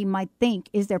somebody might think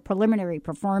is their preliminary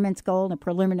performance goal and a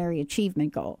preliminary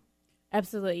achievement goal.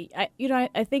 Absolutely.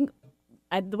 I think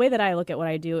the way that I look at what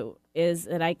I do is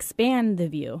that I expand the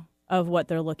view of what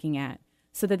they're looking at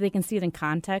so that they can see it in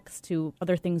context to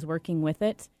other things working with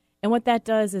it. And what that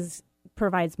does is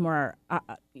provides more,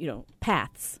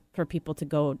 paths for people to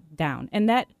go down. And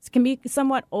that can be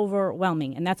somewhat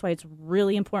overwhelming. And that's why it's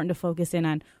really important to focus in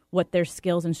on what their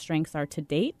skills and strengths are to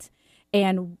date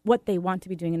and what they want to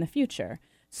be doing in the future.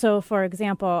 So, for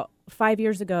example, 5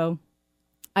 years ago,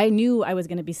 I knew I was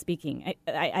going to be speaking.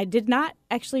 I did not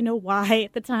actually know why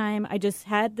at the time. I just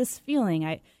had this feeling.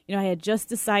 I had just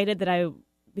decided that I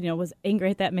was angry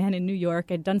at that man in New York.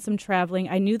 I'd done some traveling.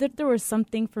 I knew that there was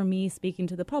something for me speaking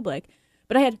to the public,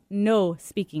 but I had no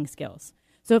speaking skills.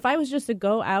 So if I was just to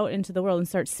go out into the world and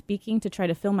start speaking to try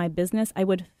to fill my business, I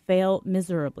would fail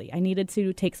miserably. I needed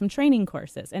to take some training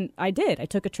courses, and I did. I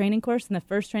took a training course, and the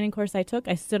first training course I took,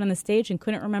 I stood on the stage and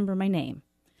couldn't remember my name.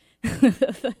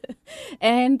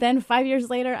 And then 5 years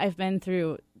later, I've been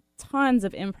through tons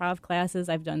of improv classes.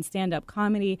 I've done stand-up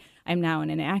comedy. I'm now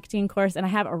in an acting course, and I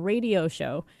have a radio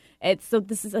show. So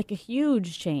this is like a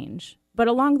huge change. But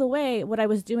along the way, what I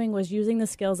was doing was using the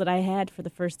skills that I had for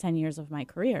the first 10 years of my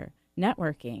career,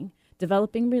 networking,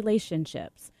 developing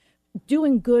relationships,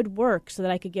 doing good work so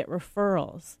that I could get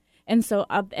referrals, and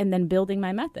then building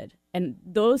my method. And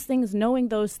those things, knowing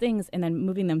those things, and then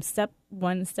moving them step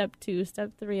 1, step 2,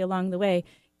 step 3 along the way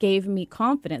gave me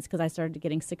confidence because I started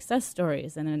getting success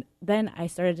stories. And then I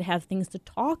started to have things to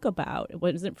talk about. It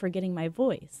wasn't forgetting my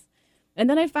voice. And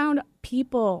then I found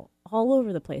people all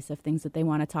over the place have things that they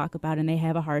want to talk about, and they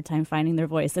have a hard time finding their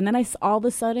voice. And then I all of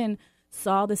a sudden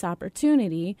saw this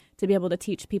opportunity to be able to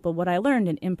teach people what I learned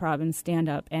in improv and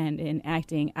stand-up and in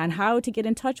acting on how to get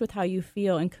in touch with how you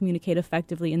feel and communicate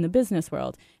effectively in the business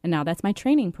world. And now that's my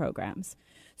training programs.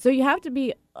 So you have to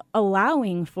be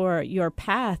allowing for your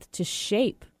path to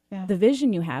shape the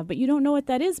vision you have, but you don't know what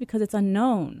that is because it's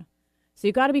unknown. So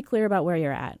you got to be clear about where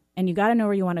you're at, and you got to know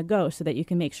where you want to go so that you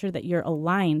can make sure that you're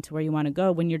aligned to where you want to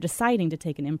go when you're deciding to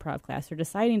take an improv class or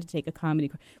deciding to take a comedy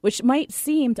class, which might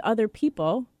seem to other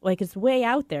people like it's way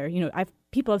out there. You know,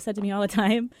 people have said to me all the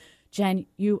time, Jen,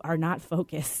 you are not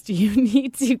focused. You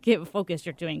need to get focused.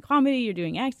 You're doing comedy, you're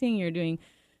doing acting, you're doing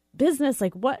business.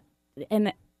 Like what?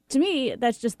 And to me,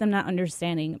 that's just them not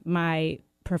understanding my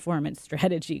performance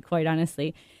strategy, quite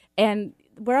honestly. And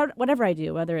whatever I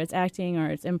do, whether it's acting or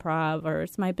it's improv or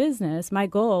it's my business, my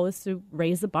goal is to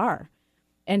raise the bar.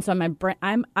 And so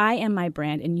I am my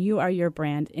brand, and you are your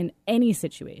brand in any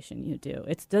situation you do.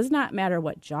 It does not matter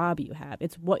what job you have.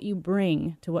 It's what you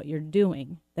bring to what you're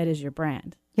doing that is your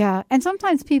brand. Yeah, and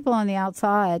sometimes people on the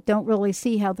outside don't really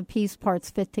see how the piece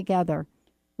parts fit together,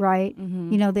 right?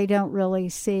 Mm-hmm. You know, they don't really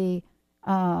see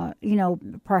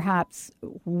perhaps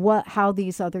how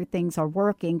these other things are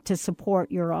working to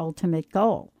support your ultimate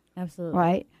goal. Absolutely.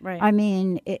 Right? Right. I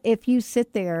mean, if you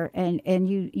sit there and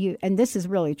you and this is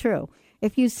really true,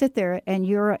 if you sit there and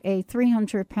you're a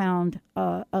 300-pound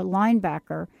a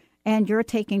linebacker and you're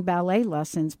taking ballet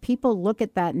lessons, people look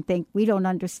at that and think, we don't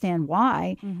understand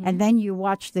why. Mm-hmm. And then you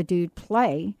watch the dude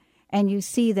play and you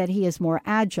see that he is more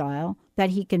agile, that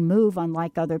he can move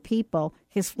unlike other people.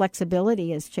 His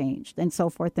flexibility has changed and so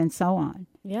forth and so on.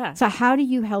 Yeah. So how do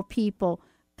you help people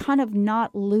kind of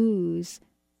not lose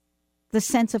the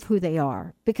sense of who they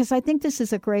are? Because I think this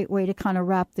is a great way to kind of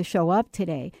wrap the show up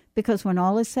today, because when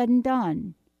all is said and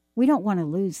done, we don't want to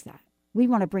lose that. We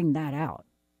want to bring that out.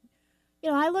 You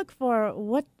know, I look for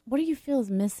what do you feel is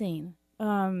missing?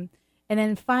 And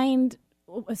then find,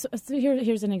 so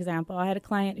here's an example. I had a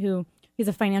client who, he's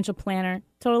a financial planner,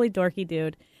 totally dorky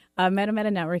dude. Met him at a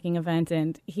networking event,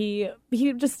 and he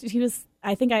was,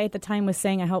 I think I at the time was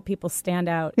saying I help people stand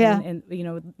out and you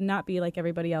know, not be like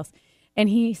everybody else. And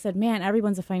he said, man,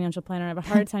 everyone's a financial planner. I have a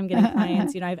hard time getting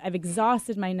clients. You know, I've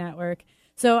exhausted my network.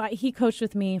 So he coached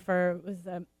with me for,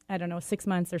 6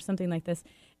 months or something like this.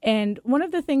 And one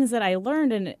of the things that I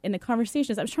learned in the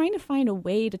conversations, I was trying to find a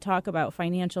way to talk about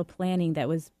financial planning that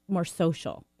was more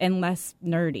social and less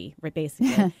nerdy, right,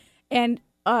 basically. And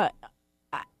I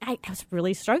was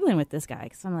really struggling with this guy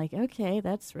because I'm like, okay,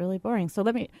 that's really boring. So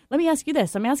let me ask you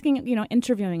this. I'm asking,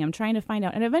 interviewing him, trying to find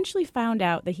out, and eventually found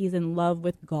out that he's in love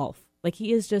with golf. Like,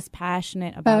 he is just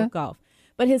passionate about golf.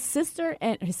 But his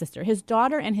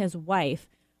daughter and his wife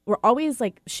were always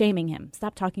like shaming him.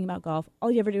 Stop talking about golf.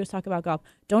 All you ever do is talk about golf.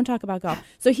 Don't talk about golf.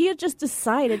 So he had just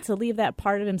decided to leave that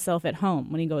part of himself at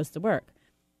home when he goes to work.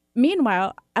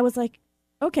 Meanwhile, I was like,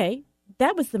 okay,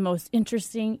 that was the most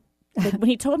interesting. Like, when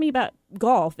he told me about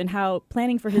golf and how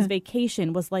planning for his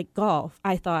vacation was like golf,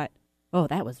 I thought, oh,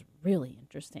 that was really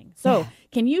interesting. So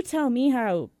can you tell me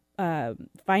how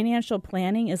financial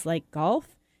planning is like golf?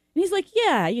 And he's like,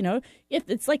 yeah, if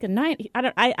it's like a 9, I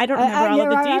don't remember all of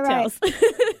the details.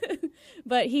 Right.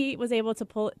 But he was able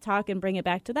to talk and bring it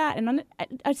back to that. And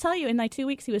I tell you, in like 2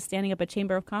 weeks, he was standing up at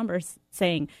Chamber of Commerce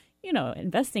saying,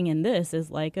 investing in this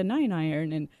is like a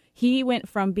 9-iron. And he went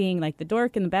from being like the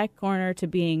dork in the back corner to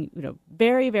being,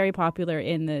 very, very popular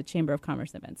in the Chamber of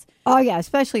Commerce events. Oh, yeah,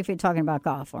 especially if you're talking about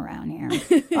golf around here.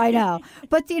 I know.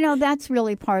 But, that's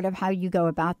really part of how you go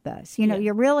about this.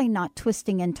 You're really not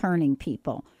twisting and turning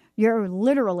people. You're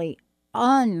literally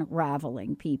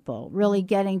unraveling people, really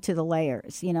getting to the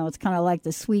layers. It's kind of like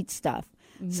the sweet stuff.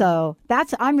 Mm-hmm. So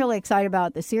I'm really excited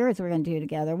about the series we're going to do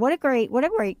together. What a great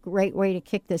way to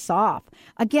kick this off.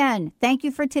 Again, thank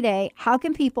you for today. How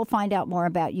can people find out more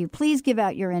about you? Please give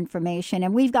out your information.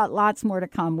 And we've got lots more to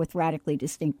come with Radically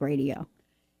Distinct Radio.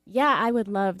 Yeah, I would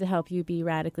love to help you be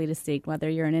radically distinct, whether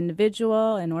you're an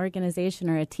individual, an organization,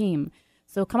 or a team.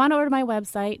 So come on over to my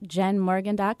website,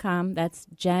 jennmorgan.com. That's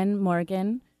Jenn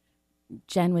Morgan,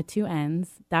 Jenn with 2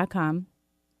 N's.com.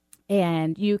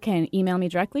 And you can email me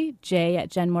directly,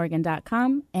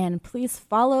 j@jennmorgan.com. And please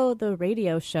follow the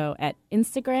radio show at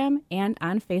Instagram and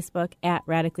on Facebook at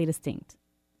Radically Distinct.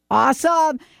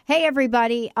 Awesome. Hey,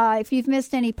 everybody. If you've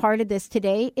missed any part of this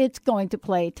today, it's going to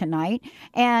play tonight.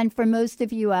 And for most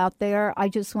of you out there, I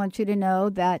just want you to know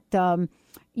that,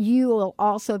 you will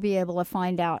also be able to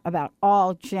find out about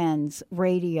all Jenn's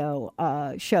radio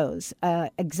shows,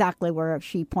 exactly where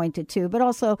she pointed to, but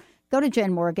also go to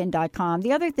JennMorgan.com.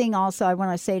 The other thing also I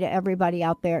want to say to everybody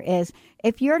out there is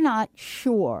if you're not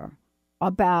sure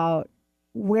about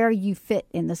where you fit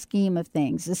in the scheme of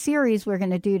things, the series we're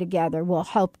going to do together will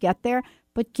help get there,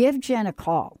 but give Jenn a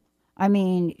call. I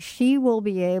mean, she will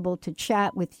be able to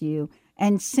chat with you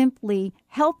and simply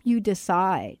help you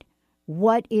decide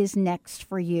what is next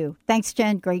for you. Thanks,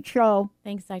 Jenn. Great show.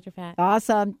 Thanks, Dr. Pat.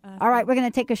 Awesome. All right, we're going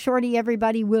to take a shorty,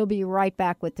 everybody. We'll be right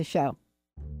back with the show.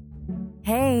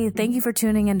 Hey, thank you for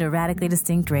tuning in to Radically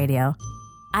Distinct Radio.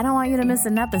 I don't want you to miss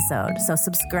an episode, so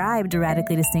subscribe to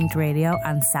Radically Distinct Radio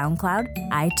on SoundCloud,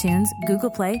 iTunes,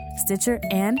 Google Play, Stitcher,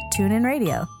 and TuneIn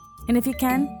Radio. And if you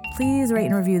can, please rate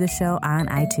and review the show on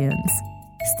iTunes.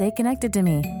 Stay connected to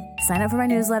me. Sign up for my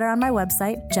newsletter on my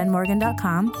website,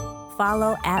 JennMorgan.com.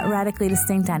 Follow at Radically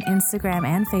Distinct on Instagram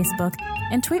and Facebook,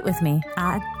 and tweet with me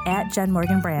at Jenn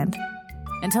Morgan Brand.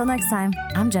 Until next time,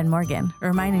 I'm Jenn Morgan,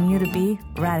 reminding you to be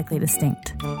radically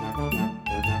distinct.